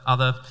whatever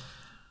other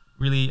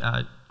really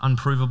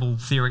unprovable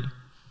theory.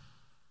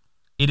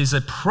 It is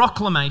a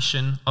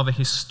proclamation of a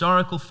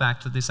historical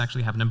fact that this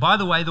actually happened. And by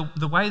the way,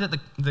 the way that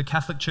the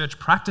Catholic Church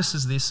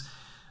practices this,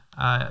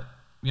 I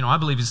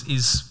believe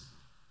is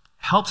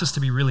helps us to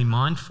be really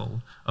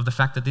mindful of the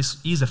fact that this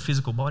is a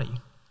physical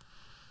body.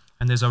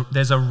 And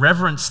there's a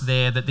reverence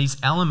there that these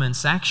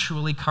elements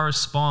actually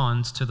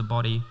correspond to the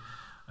body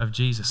of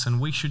Jesus. And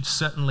we should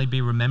certainly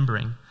be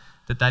remembering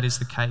that that is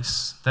the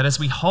case. That as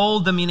we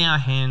hold them in our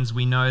hands,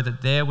 we know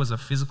that there was a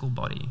physical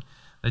body,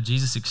 that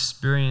Jesus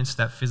experienced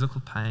that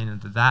physical pain,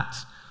 and that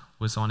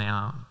was on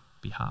our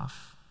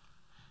behalf.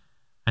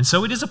 And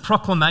so it is a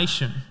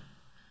proclamation.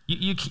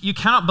 You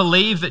cannot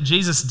believe that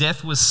Jesus'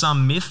 death was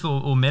some myth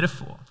or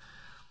metaphor.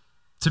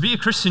 To be a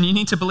Christian, you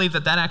need to believe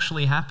that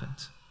actually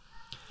happened.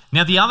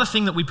 Now, the other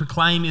thing that we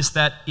proclaim is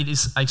that it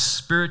is a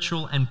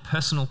spiritual and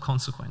personal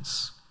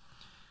consequence.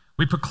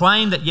 We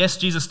proclaim that, yes,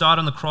 Jesus died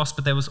on the cross,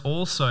 but there was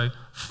also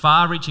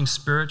far-reaching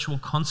spiritual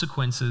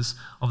consequences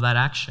of that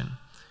action.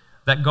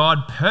 That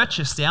God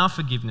purchased our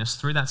forgiveness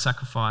through that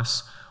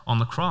sacrifice on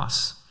the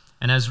cross.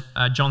 And as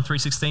John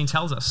 3:16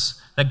 tells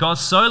us, that God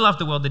so loved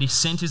the world that he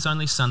sent his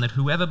only Son, that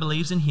whoever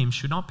believes in him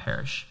should not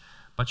perish,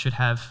 but should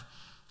have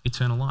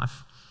eternal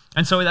life.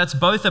 And so that's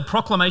both a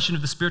proclamation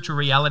of the spiritual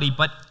reality,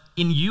 but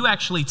in you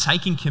actually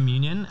taking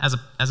communion as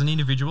an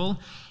individual,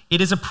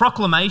 it is a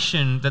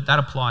proclamation that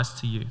applies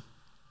to you.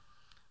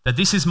 That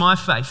this is my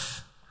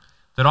faith,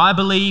 that I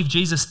believe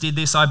Jesus did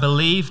this, I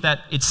believe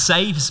that it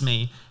saves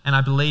me, and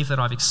I believe that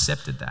I've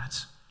accepted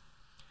that.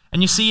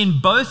 And you see, in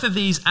both of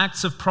these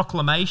acts of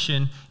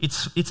proclamation,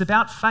 it's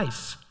about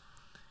faith.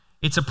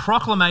 It's a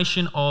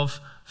proclamation of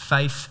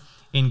faith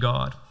in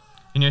God.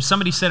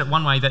 Somebody said it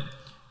one way, that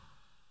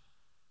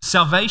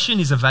salvation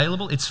is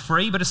available, it's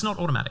free, but it's not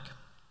automatic.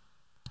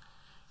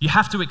 You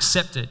have to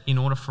accept it in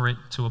order for it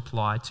to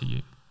apply to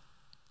you.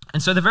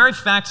 And so the very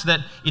fact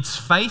that it's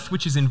faith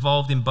which is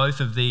involved in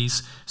both of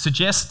these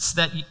suggests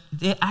that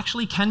there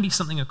actually can be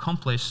something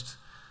accomplished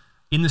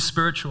in the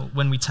spiritual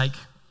when we take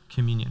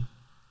communion.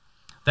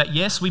 That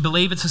yes, we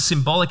believe it's a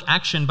symbolic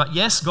action, but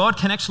yes, God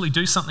can actually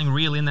do something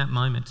real in that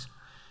moment.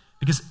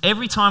 Because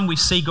every time we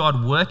see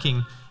God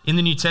working in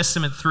the New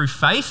Testament through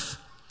faith,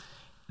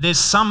 there's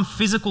some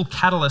physical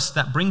catalyst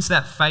that brings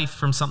that faith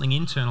from something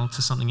internal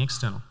to something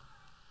external.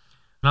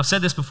 And I've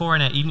said this before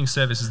in our evening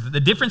services, that the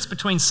difference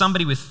between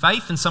somebody with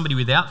faith and somebody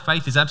without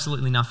faith is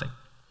absolutely nothing.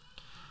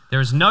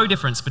 There is no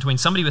difference between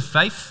somebody with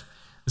faith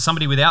and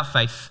somebody without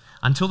faith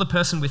until the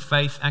person with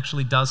faith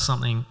actually does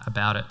something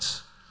about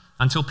it.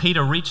 Until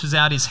Peter reaches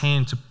out his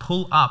hand to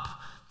pull up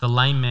the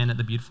lame man at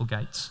the beautiful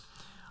gates.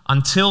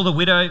 Until the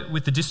widow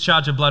with the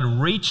discharge of blood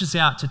reaches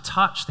out to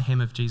touch the hem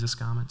of Jesus'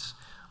 garments.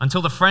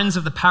 Until the friends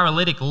of the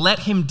paralytic let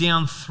him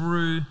down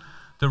through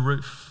the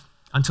roof.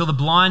 Until the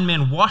blind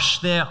men wash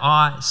their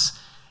eyes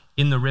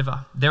in the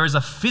river. There is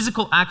a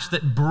physical act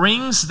that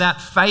brings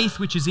that faith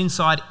which is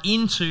inside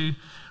into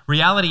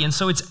reality. And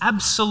so it's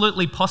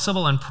absolutely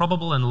possible and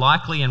probable and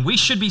likely, and we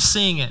should be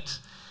seeing it,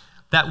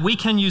 that we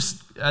can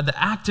use the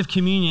act of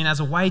communion as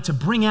a way to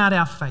bring out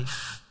our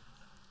faith.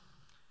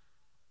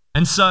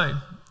 And so,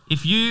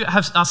 if you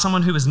are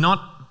someone who has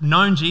not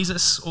known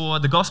Jesus, or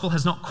the gospel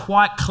has not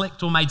quite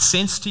clicked or made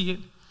sense to you,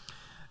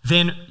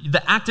 then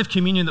the act of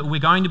communion that we're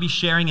going to be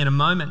sharing in a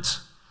moment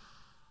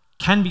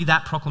can be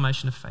that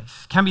proclamation of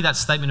faith, can be that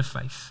statement of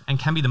faith, and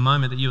can be the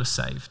moment that you are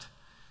saved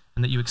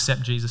and that you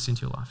accept Jesus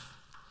into your life.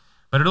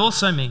 But it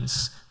also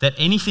means that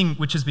anything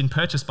which has been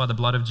purchased by the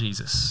blood of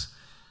Jesus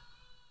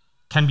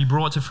can be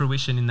brought to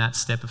fruition in that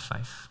step of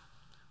faith,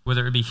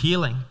 whether it be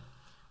healing,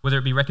 whether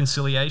it be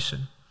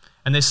reconciliation.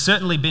 And there's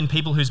certainly been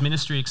people whose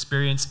ministry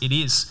experience it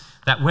is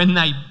that when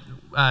they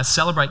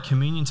celebrate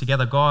communion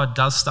together, God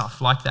does stuff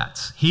like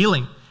that.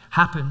 Healing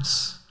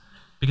happens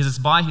because it's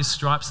by his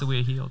stripes that we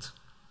are healed.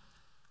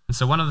 And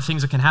so one of the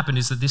things that can happen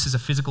is that this is a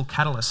physical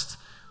catalyst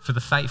for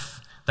the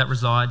faith that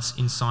resides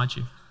inside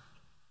you.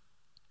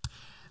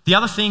 The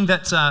other thing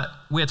that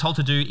we are told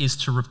to do is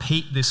to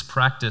repeat this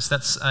practice.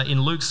 That's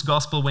in Luke's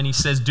gospel when he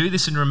says, "Do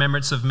this in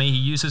remembrance of me." He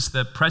uses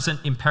the present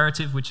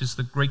imperative, which is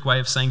the Greek way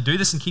of saying, do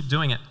this and keep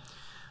doing it.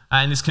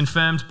 And is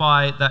confirmed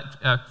by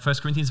that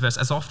 1 Corinthians verse,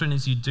 as often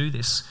as you do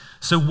this.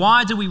 So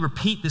why do we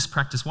repeat this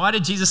practice? Why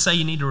did Jesus say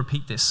you need to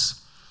repeat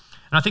this?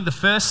 And I think the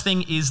first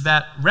thing is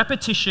that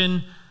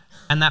repetition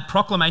and that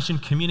proclamation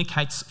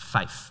communicates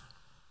faith.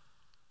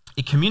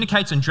 It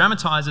communicates and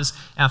dramatizes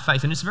our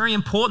faith. And it's very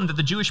important that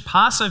the Jewish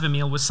Passover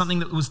meal was something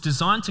that was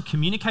designed to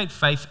communicate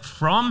faith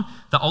from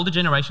the older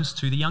generations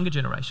to the younger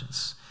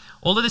generations.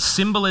 All of this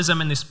symbolism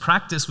and this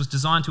practice was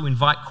designed to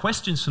invite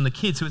questions from the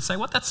kids who would say,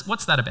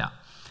 what's that about?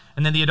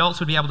 And then the adults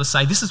would be able to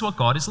say, this is what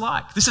God is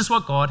like. This is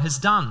what God has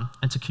done,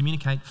 and to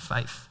communicate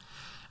faith.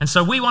 And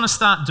so we want to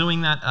start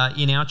doing that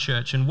in our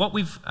church. And what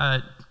we're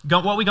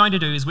going to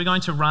do is we're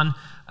going to run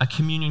a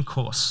communion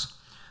course.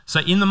 So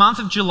in the month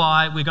of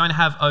July, we're going to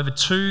have over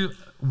 2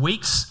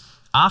 weeks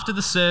after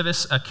the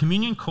service a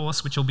communion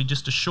course, which will be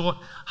just a short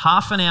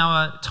half an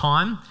hour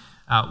time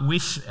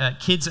with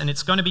kids, and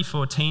it's going to be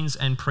for teens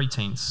and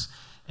preteens.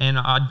 And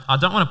I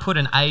don't want to put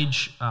an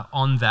age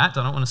on that.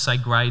 I don't want to say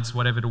grades,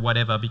 whatever to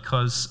whatever,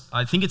 because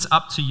I think it's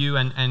up to you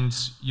and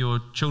your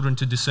children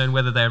to discern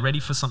whether they're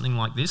ready for something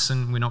like this,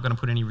 and we're not going to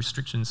put any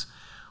restrictions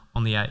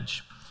on the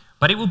age.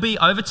 But it will be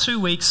over 2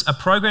 weeks, a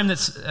program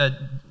that's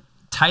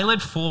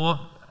tailored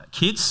for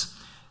kids,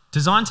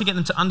 designed to get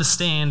them to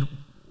understand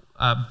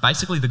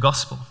basically the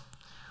gospel.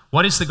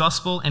 What is the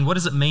gospel, and what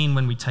does it mean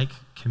when we take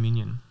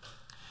communion?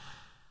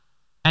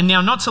 And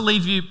now, not to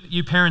leave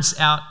you parents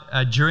out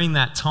during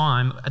that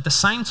time, at the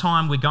same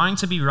time, we're going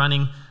to be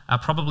running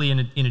probably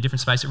in a different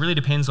space. It really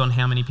depends on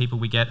how many people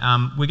we get.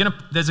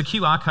 There's a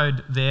QR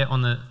code there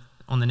on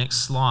the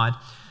next slide.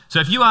 So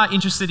if you are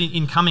interested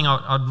in coming,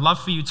 I'd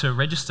love for you to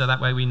register.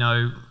 That way we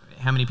know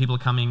how many people are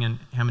coming and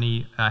how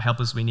many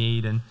helpers we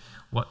need and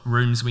what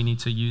rooms we need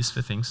to use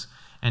for things.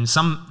 And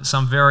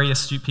some very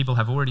astute people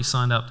have already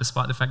signed up,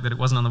 despite the fact that it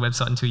wasn't on the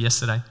website until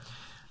yesterday.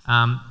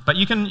 But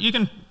you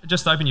can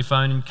just open your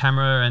phone and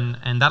camera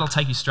and that'll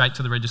take you straight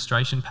to the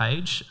registration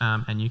page,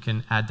 and you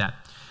can add that.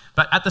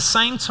 But at the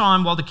same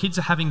time, while the kids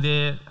are having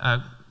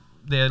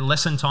their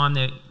lesson time,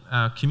 their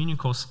communion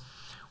course,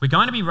 we're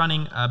going to be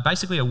running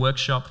basically a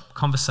workshop,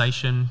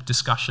 conversation,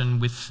 discussion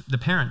with the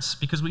parents,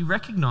 because we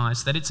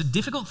recognise that it's a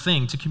difficult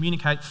thing to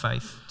communicate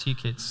faith to your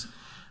kids.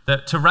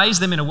 that to raise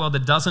them in a world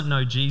that doesn't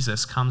know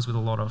Jesus comes with a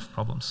lot of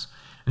problems.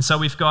 And so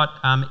we've got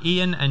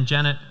Ian and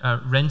Janet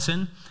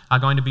Renton are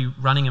going to be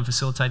running and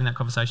facilitating that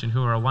conversation,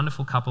 who are a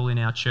wonderful couple in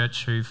our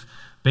church who've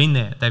been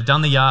there. They've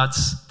done the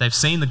yards, they've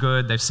seen the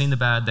good, they've seen the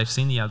bad, they've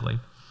seen the ugly,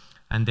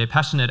 and they're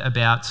passionate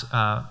about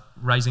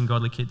raising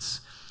godly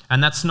kids.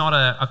 And that's not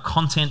a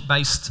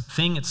content-based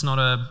thing. It's not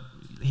a,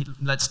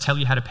 let's tell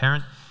you how to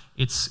parent.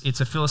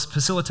 It's a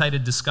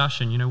facilitated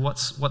discussion. You know,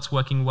 what's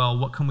working well?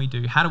 What can we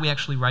do? How do we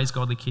actually raise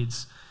godly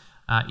kids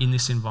in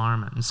this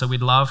environment? And so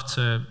we'd love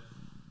to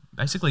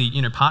basically,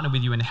 you know, partner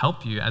with you and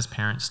help you as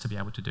parents to be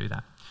able to do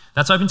that.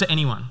 That's open to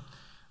anyone.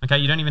 Okay,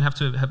 you don't even have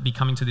to be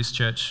coming to this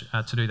church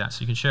to do that.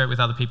 So you can share it with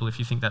other people if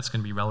you think that's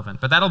going to be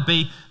relevant. But that'll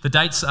be, the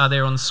dates are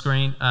there on the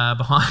screen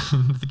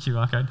behind the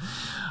QR code.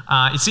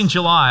 It's in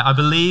July. I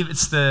believe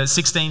it's the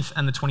 16th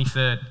and the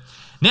 23rd.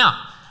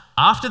 Now,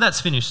 after that's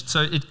finished,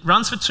 so it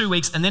runs for 2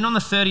 weeks, and then on the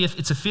 30th,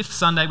 it's a fifth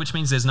Sunday, which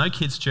means there's no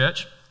kids'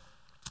 church,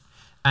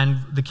 and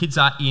the kids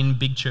are in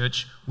big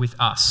church with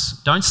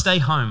us. Don't stay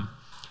home,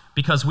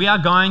 because we are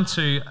going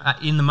to,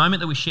 in the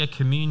moment that we share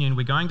communion,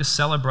 we're going to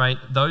celebrate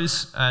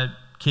those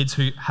kids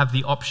who have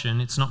the option.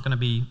 It's not going to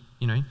be,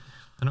 you know,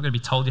 they're not going to be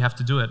told you have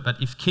to do it.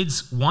 But if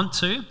kids want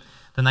to,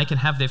 then they can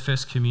have their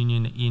first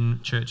communion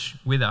in church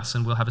with us,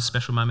 and we'll have a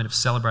special moment of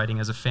celebrating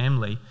as a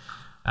family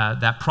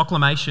that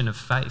proclamation of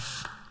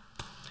faith.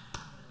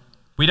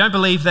 We don't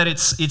believe that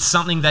it's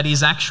something that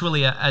is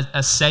actually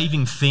a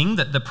saving thing,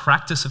 that the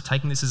practice of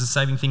taking this is a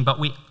saving thing, but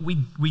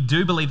we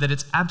do believe that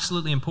it's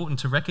absolutely important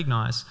to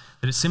recognize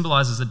that it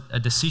symbolizes a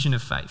decision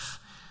of faith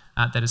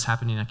that has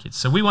happened in our kids.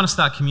 So we want to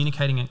start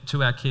communicating it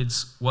to our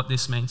kids what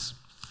this means.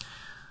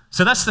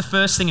 So that's the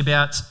first thing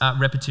about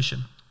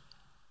repetition.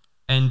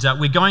 And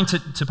we're going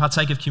to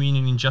partake of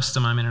communion in just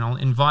a moment, and I'll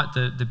invite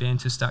the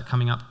band to start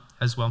coming up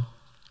as well.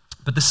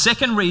 But the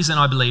second reason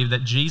I believe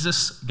that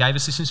Jesus gave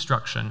us this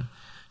instruction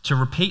to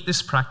repeat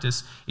this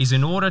practice is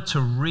in order to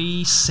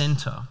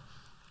re-center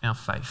our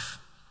faith.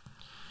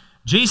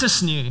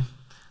 Jesus knew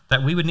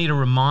that we would need a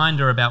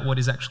reminder about what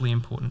is actually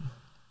important,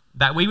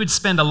 that we would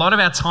spend a lot of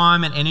our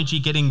time and energy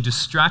getting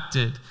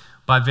distracted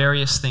by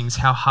various things,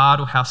 how hard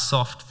or how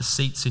soft the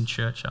seats in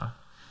church are,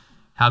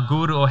 how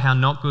good or how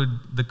not good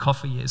the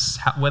coffee is,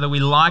 whether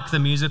we like the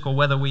music or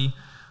whether we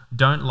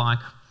don't like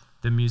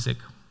the music,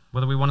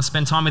 whether we want to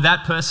spend time with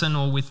that person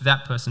or with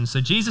that person. So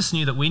Jesus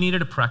knew that we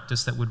needed a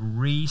practice that would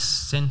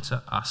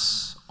recenter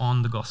us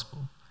on the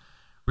gospel,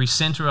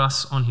 recenter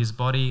us on his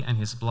body and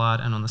his blood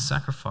and on the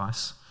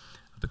sacrifice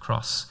of the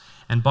cross.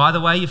 And by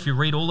the way, if you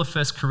read all of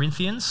 1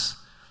 Corinthians,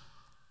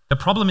 the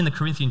problem in the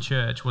Corinthian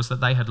church was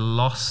that they had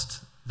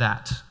lost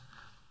that.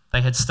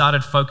 They had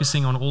started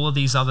focusing on all of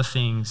these other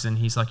things, and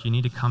he's like, you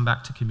need to come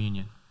back to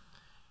communion.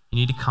 You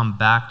need to come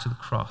back to the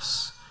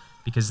cross,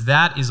 because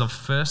that is of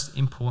first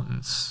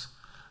importance.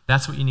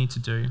 That's what you need to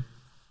do.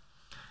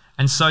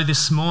 And so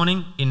this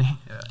morning, in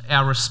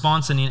our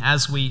response and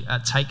as we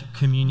take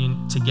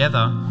communion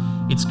together,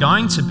 it's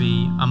going to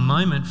be a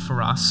moment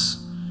for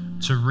us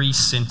to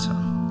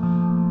recenter,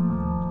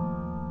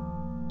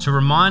 to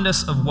remind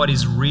us of what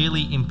is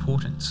really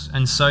important.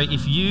 And so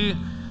if you,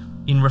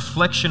 in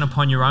reflection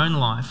upon your own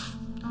life,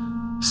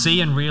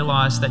 see and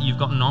realize that you've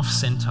gotten off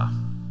center,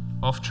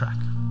 off track,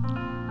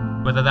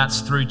 whether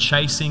that's through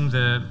chasing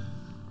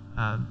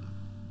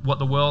what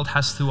the world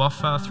has to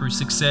offer through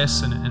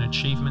success and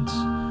achievements,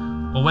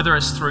 or whether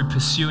it's through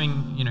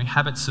pursuing,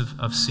 habits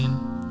of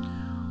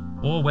sin,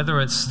 or whether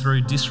it's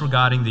through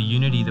disregarding the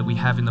unity that we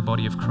have in the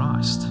body of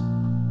Christ,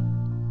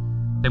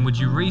 then would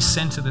you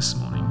recenter this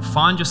morning?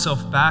 Find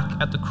yourself back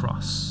at the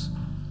cross.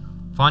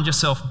 Find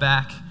yourself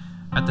back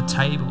at the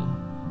table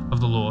of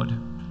the Lord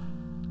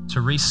to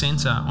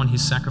recenter on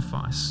his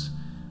sacrifice,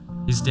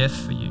 his death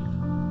for you.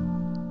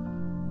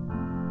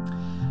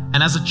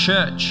 And as a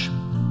church,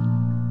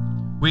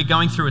 we're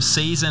going through a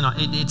season,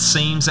 it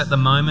seems at the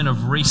moment, of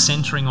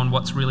recentering on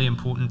what's really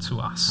important to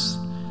us.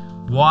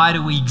 Why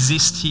do we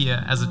exist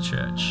here as a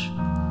church?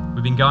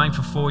 We've been going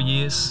for 4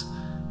 years,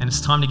 and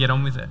it's time to get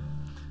on with it.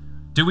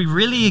 Do we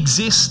really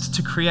exist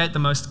to create the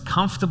most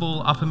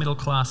comfortable upper middle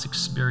class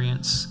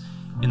experience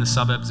in the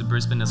suburbs of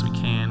Brisbane as we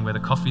can, where the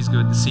coffee's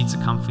good, the seats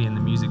are comfy, and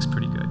the music's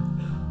pretty good?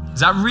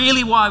 Is that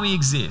really why we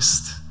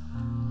exist?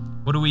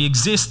 Or do we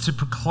exist to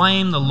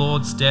proclaim the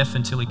Lord's death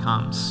until he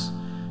comes?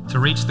 To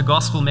reach the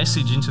gospel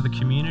message into the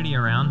community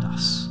around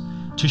us,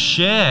 to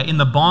share in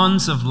the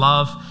bonds of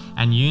love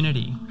and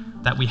unity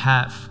that we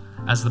have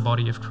as the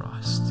body of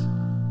Christ.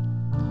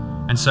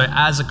 And so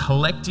as a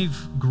collective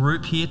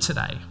group here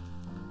today,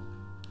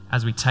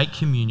 as we take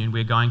communion,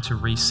 we're going to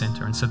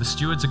recenter. And so the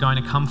stewards are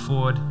going to come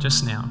forward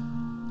just now,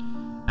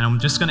 and I'm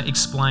just going to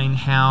explain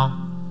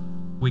how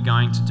we're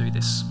going to do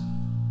this.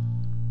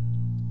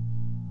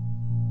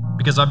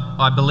 Because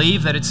I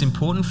believe that it's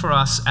important for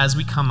us as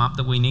we come up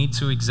that we need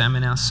to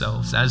examine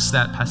ourselves, as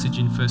that passage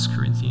in 1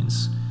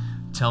 Corinthians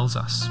tells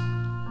us.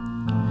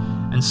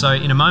 And so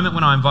in a moment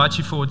when I invite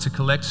you forward to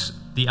collect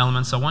the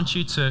elements, I want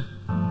you to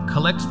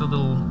collect the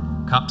little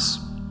cups.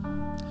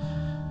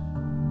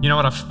 You know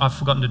what? I've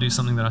forgotten to do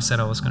something that I said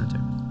I was going to do.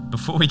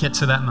 before we get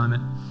to that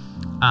moment,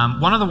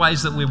 one of the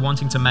ways that we're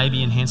wanting to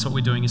maybe enhance what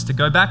we're doing is to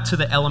go back to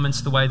the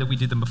elements the way that we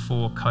did them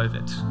before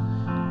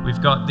COVID.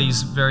 We've got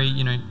these very,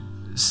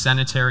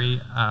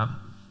 sanitary,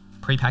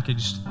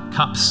 prepackaged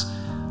cups,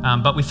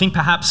 but we think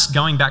perhaps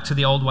going back to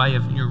the old way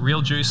of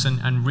real juice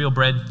and real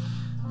bread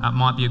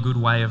might be a good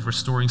way of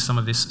restoring some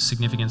of this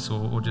significance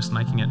or just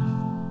making it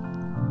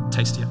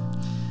tastier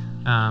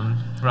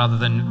rather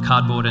than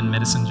cardboard and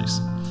medicine juice.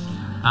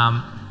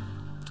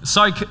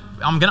 So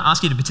I'm going to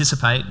ask you to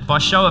participate. By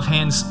show of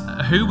hands,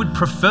 who would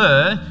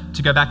prefer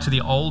to go back to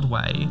the old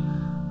way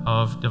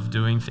of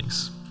doing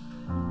things?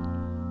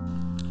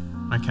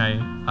 Okay,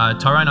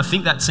 Tyrone, I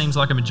think that seems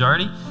like a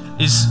majority.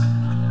 Is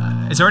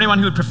there anyone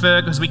who would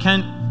prefer, because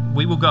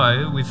we will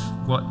go with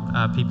what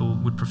people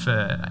would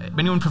prefer.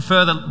 Anyone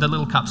prefer the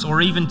little cups,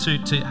 or even to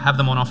have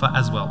them on offer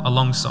as well,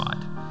 alongside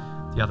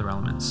the other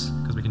elements,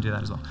 because we can do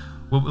that as well.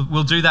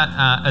 We'll do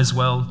that as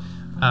well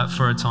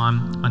for a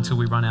time until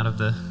we run out of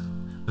the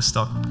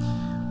stock.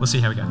 We'll see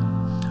how we go.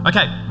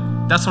 Okay,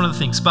 that's one of the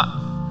things, but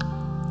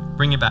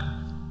bring it back.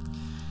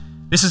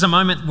 This is a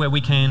moment where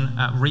we can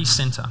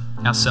recenter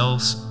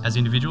ourselves as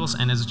individuals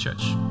and as a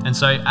church. And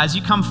so as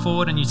you come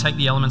forward and you take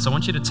the elements, I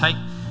want you to take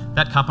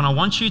that cup and I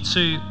want you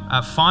to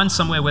find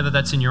somewhere, whether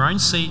that's in your own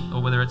seat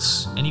or whether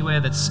it's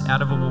anywhere that's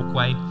out of a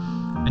walkway,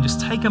 and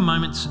just take a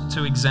moment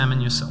to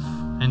examine yourself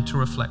and to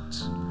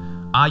reflect.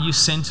 Are you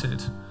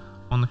centered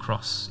on the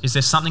cross? Is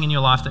there something in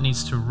your life that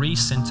needs to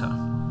recenter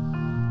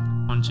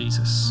on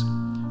Jesus?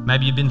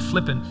 Maybe you've been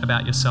flippant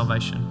about your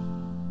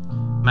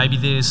salvation. Maybe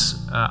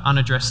there's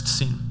unaddressed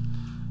sin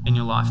in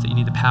your life that you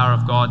need the power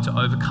of God to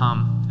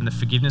overcome and the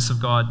forgiveness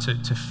of God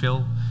to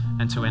fill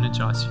and to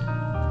energize you.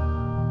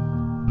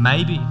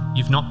 Maybe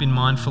you've not been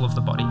mindful of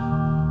the body.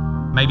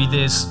 Maybe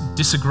there's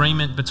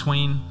disagreement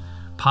between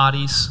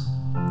parties.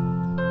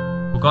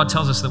 Well, God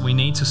tells us that we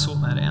need to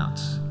sort that out.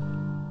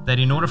 That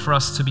in order for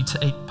us to be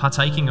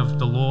partaking of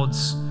the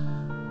Lord's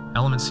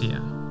elements here,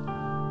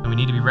 and we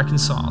need to be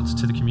reconciled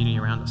to the community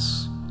around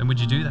us, then would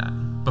you do that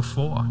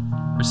before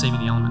receiving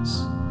the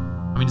elements?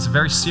 I mean, it's a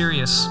very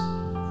serious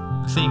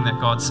thing that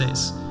God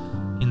says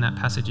in that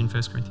passage in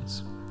 1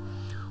 Corinthians.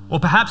 Or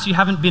perhaps you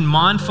haven't been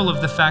mindful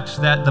of the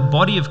fact that the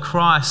body of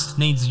Christ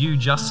needs you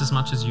just as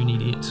much as you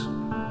need it.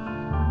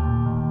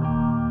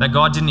 That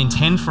God didn't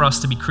intend for us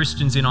to be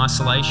Christians in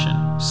isolation,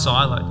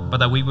 siloed, but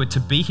that we were to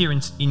be here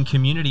in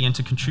community and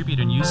to contribute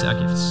and use our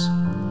gifts.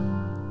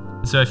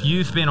 So if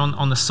you've been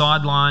on the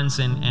sidelines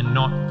and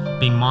not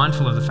being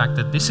mindful of the fact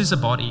that this is a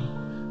body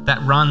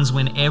that runs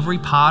when every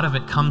part of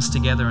it comes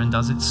together and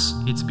does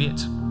its bit,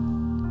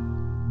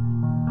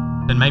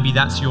 then maybe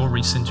that's your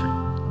recentering.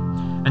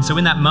 And so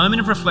in that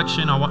moment of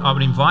reflection, I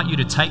would invite you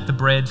to take the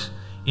bread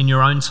in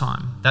your own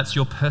time. That's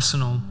your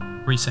personal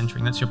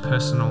recentering. That's your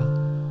personal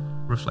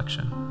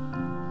reflection.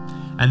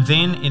 And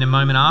then in a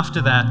moment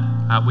after that,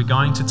 we're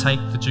going to take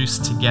the juice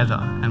together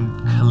and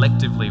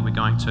collectively we're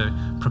going to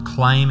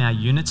proclaim our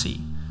unity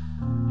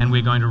and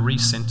we're going to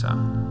recenter.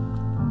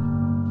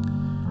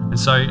 And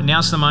so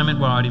now's the moment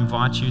where I'd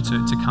invite you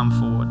to come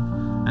forward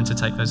and to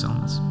take those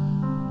elements.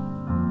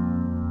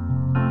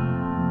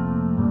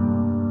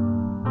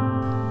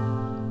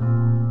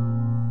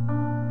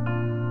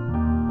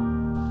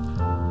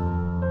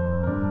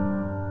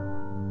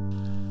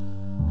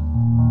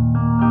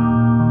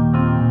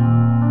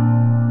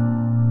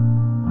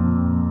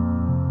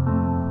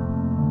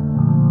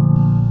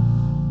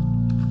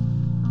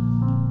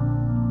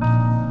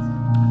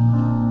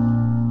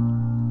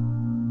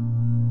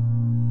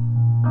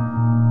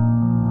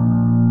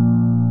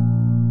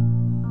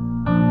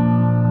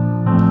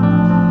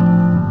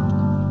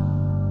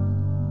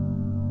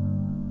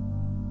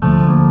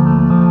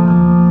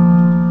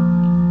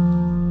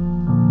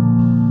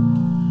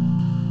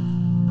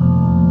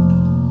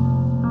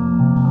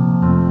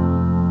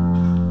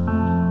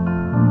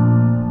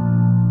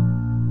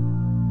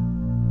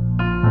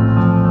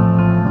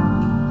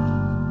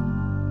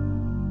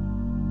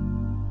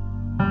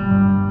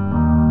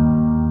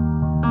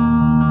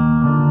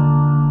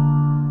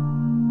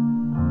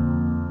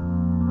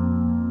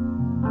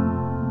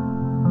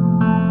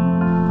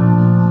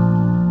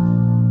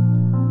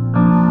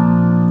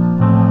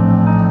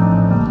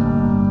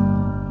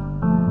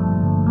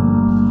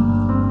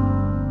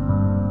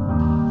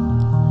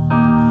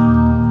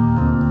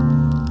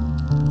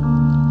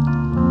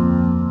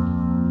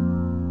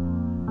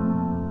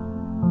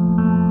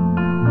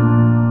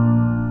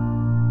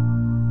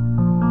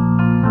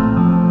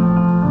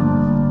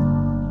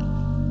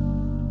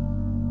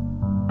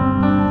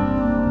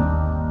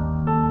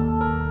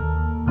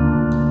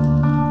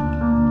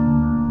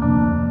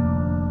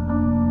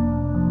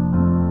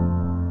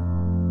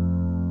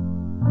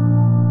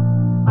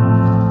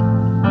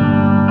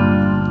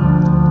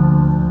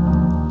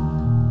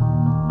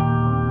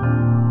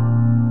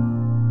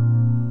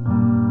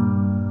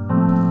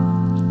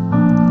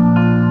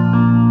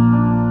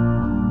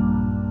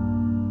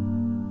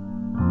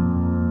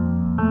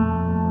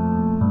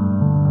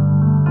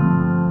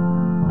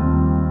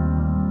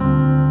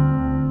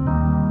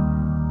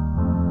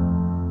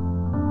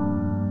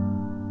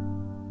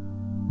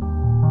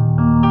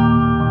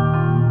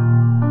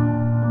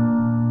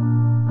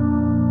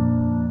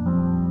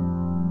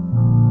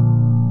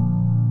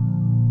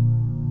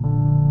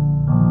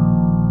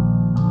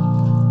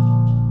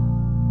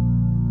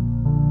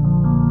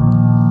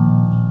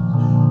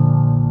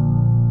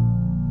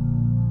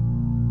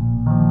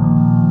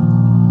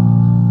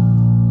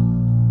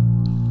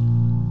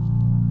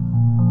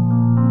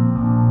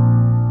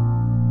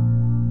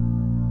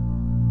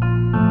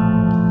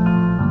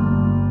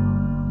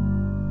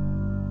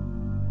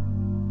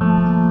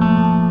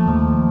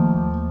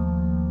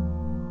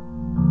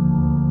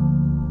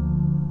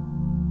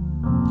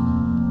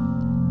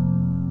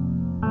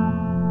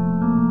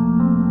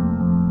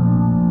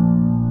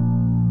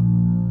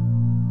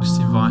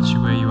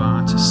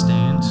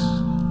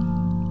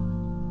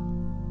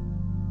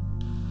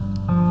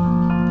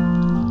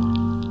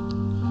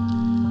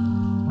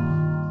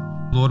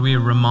 Lord, we are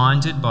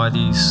reminded by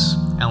these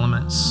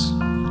elements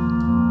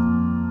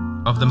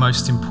of the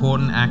most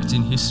important act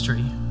in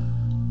history.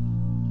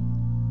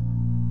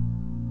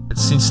 That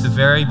since the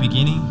very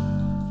beginning,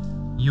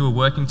 you were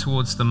working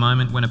towards the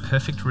moment when a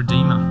perfect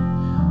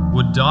Redeemer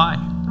would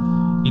die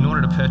in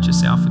order to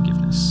purchase our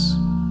forgiveness.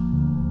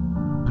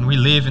 And we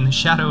live in the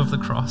shadow of the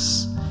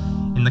cross,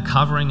 in the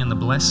covering and the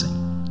blessing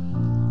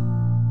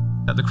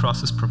that the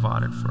cross has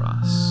provided for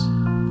us.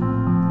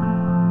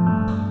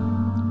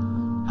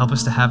 Help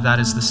us to have that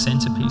as the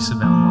centerpiece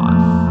of our life,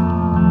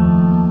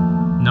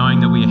 knowing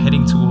that we are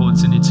heading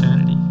towards an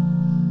eternity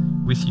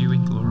with you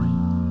in glory.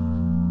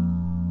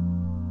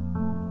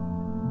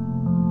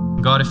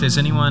 And God, if there's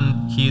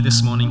anyone here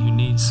this morning who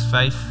needs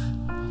faith,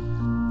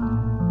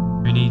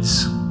 who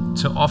needs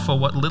to offer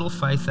what little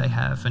faith they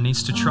have and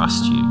needs to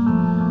trust you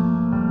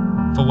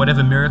for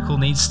whatever miracle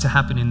needs to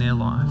happen in their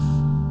life,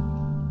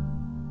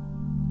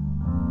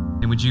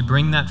 then would you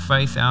bring that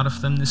faith out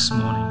of them this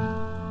morning?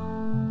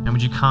 And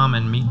would you come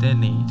and meet their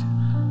need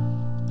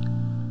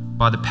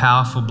by the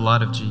powerful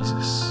blood of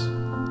Jesus?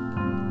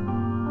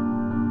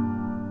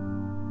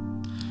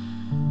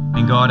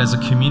 And God, as a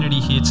community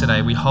here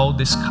today, we hold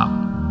this cup,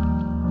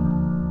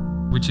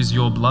 which is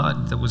your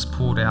blood that was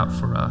poured out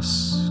for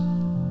us.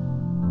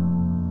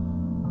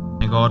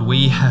 And God,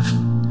 we have,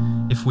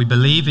 if we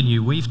believe in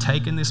you, we've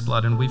taken this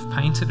blood and we've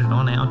painted it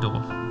on our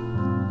door.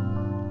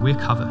 We're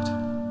covered.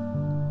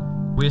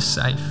 We're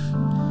safe.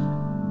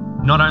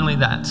 Not only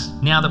that,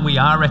 now that we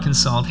are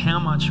reconciled, how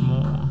much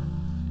more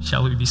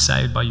shall we be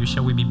saved by you?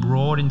 Shall we be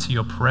brought into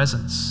your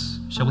presence?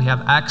 Shall we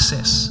have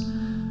access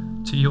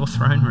to your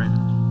throne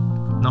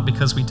room? Not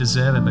because we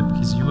deserve it, but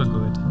because you are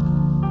good.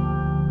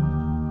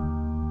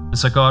 And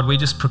so God, we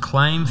just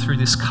proclaim through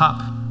this cup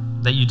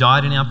that you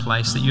died in our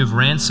place, that you have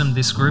ransomed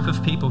this group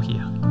of people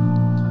here,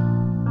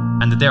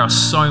 and that there are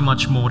so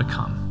much more to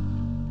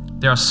come.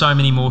 There are so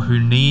many more who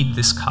need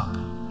this cup,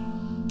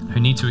 who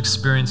need to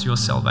experience your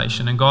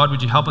salvation. And God,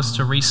 would you help us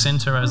to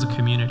recenter as a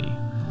community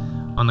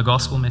on the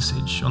gospel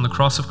message, on the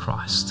cross of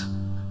Christ,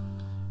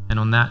 and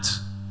on that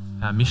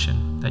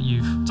mission that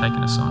you've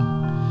taken us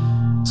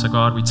on. So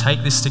God, we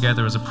take this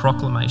together as a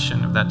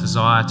proclamation of that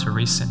desire to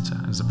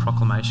recenter, as a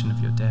proclamation of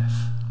your death.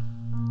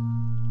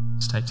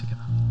 Let's take together.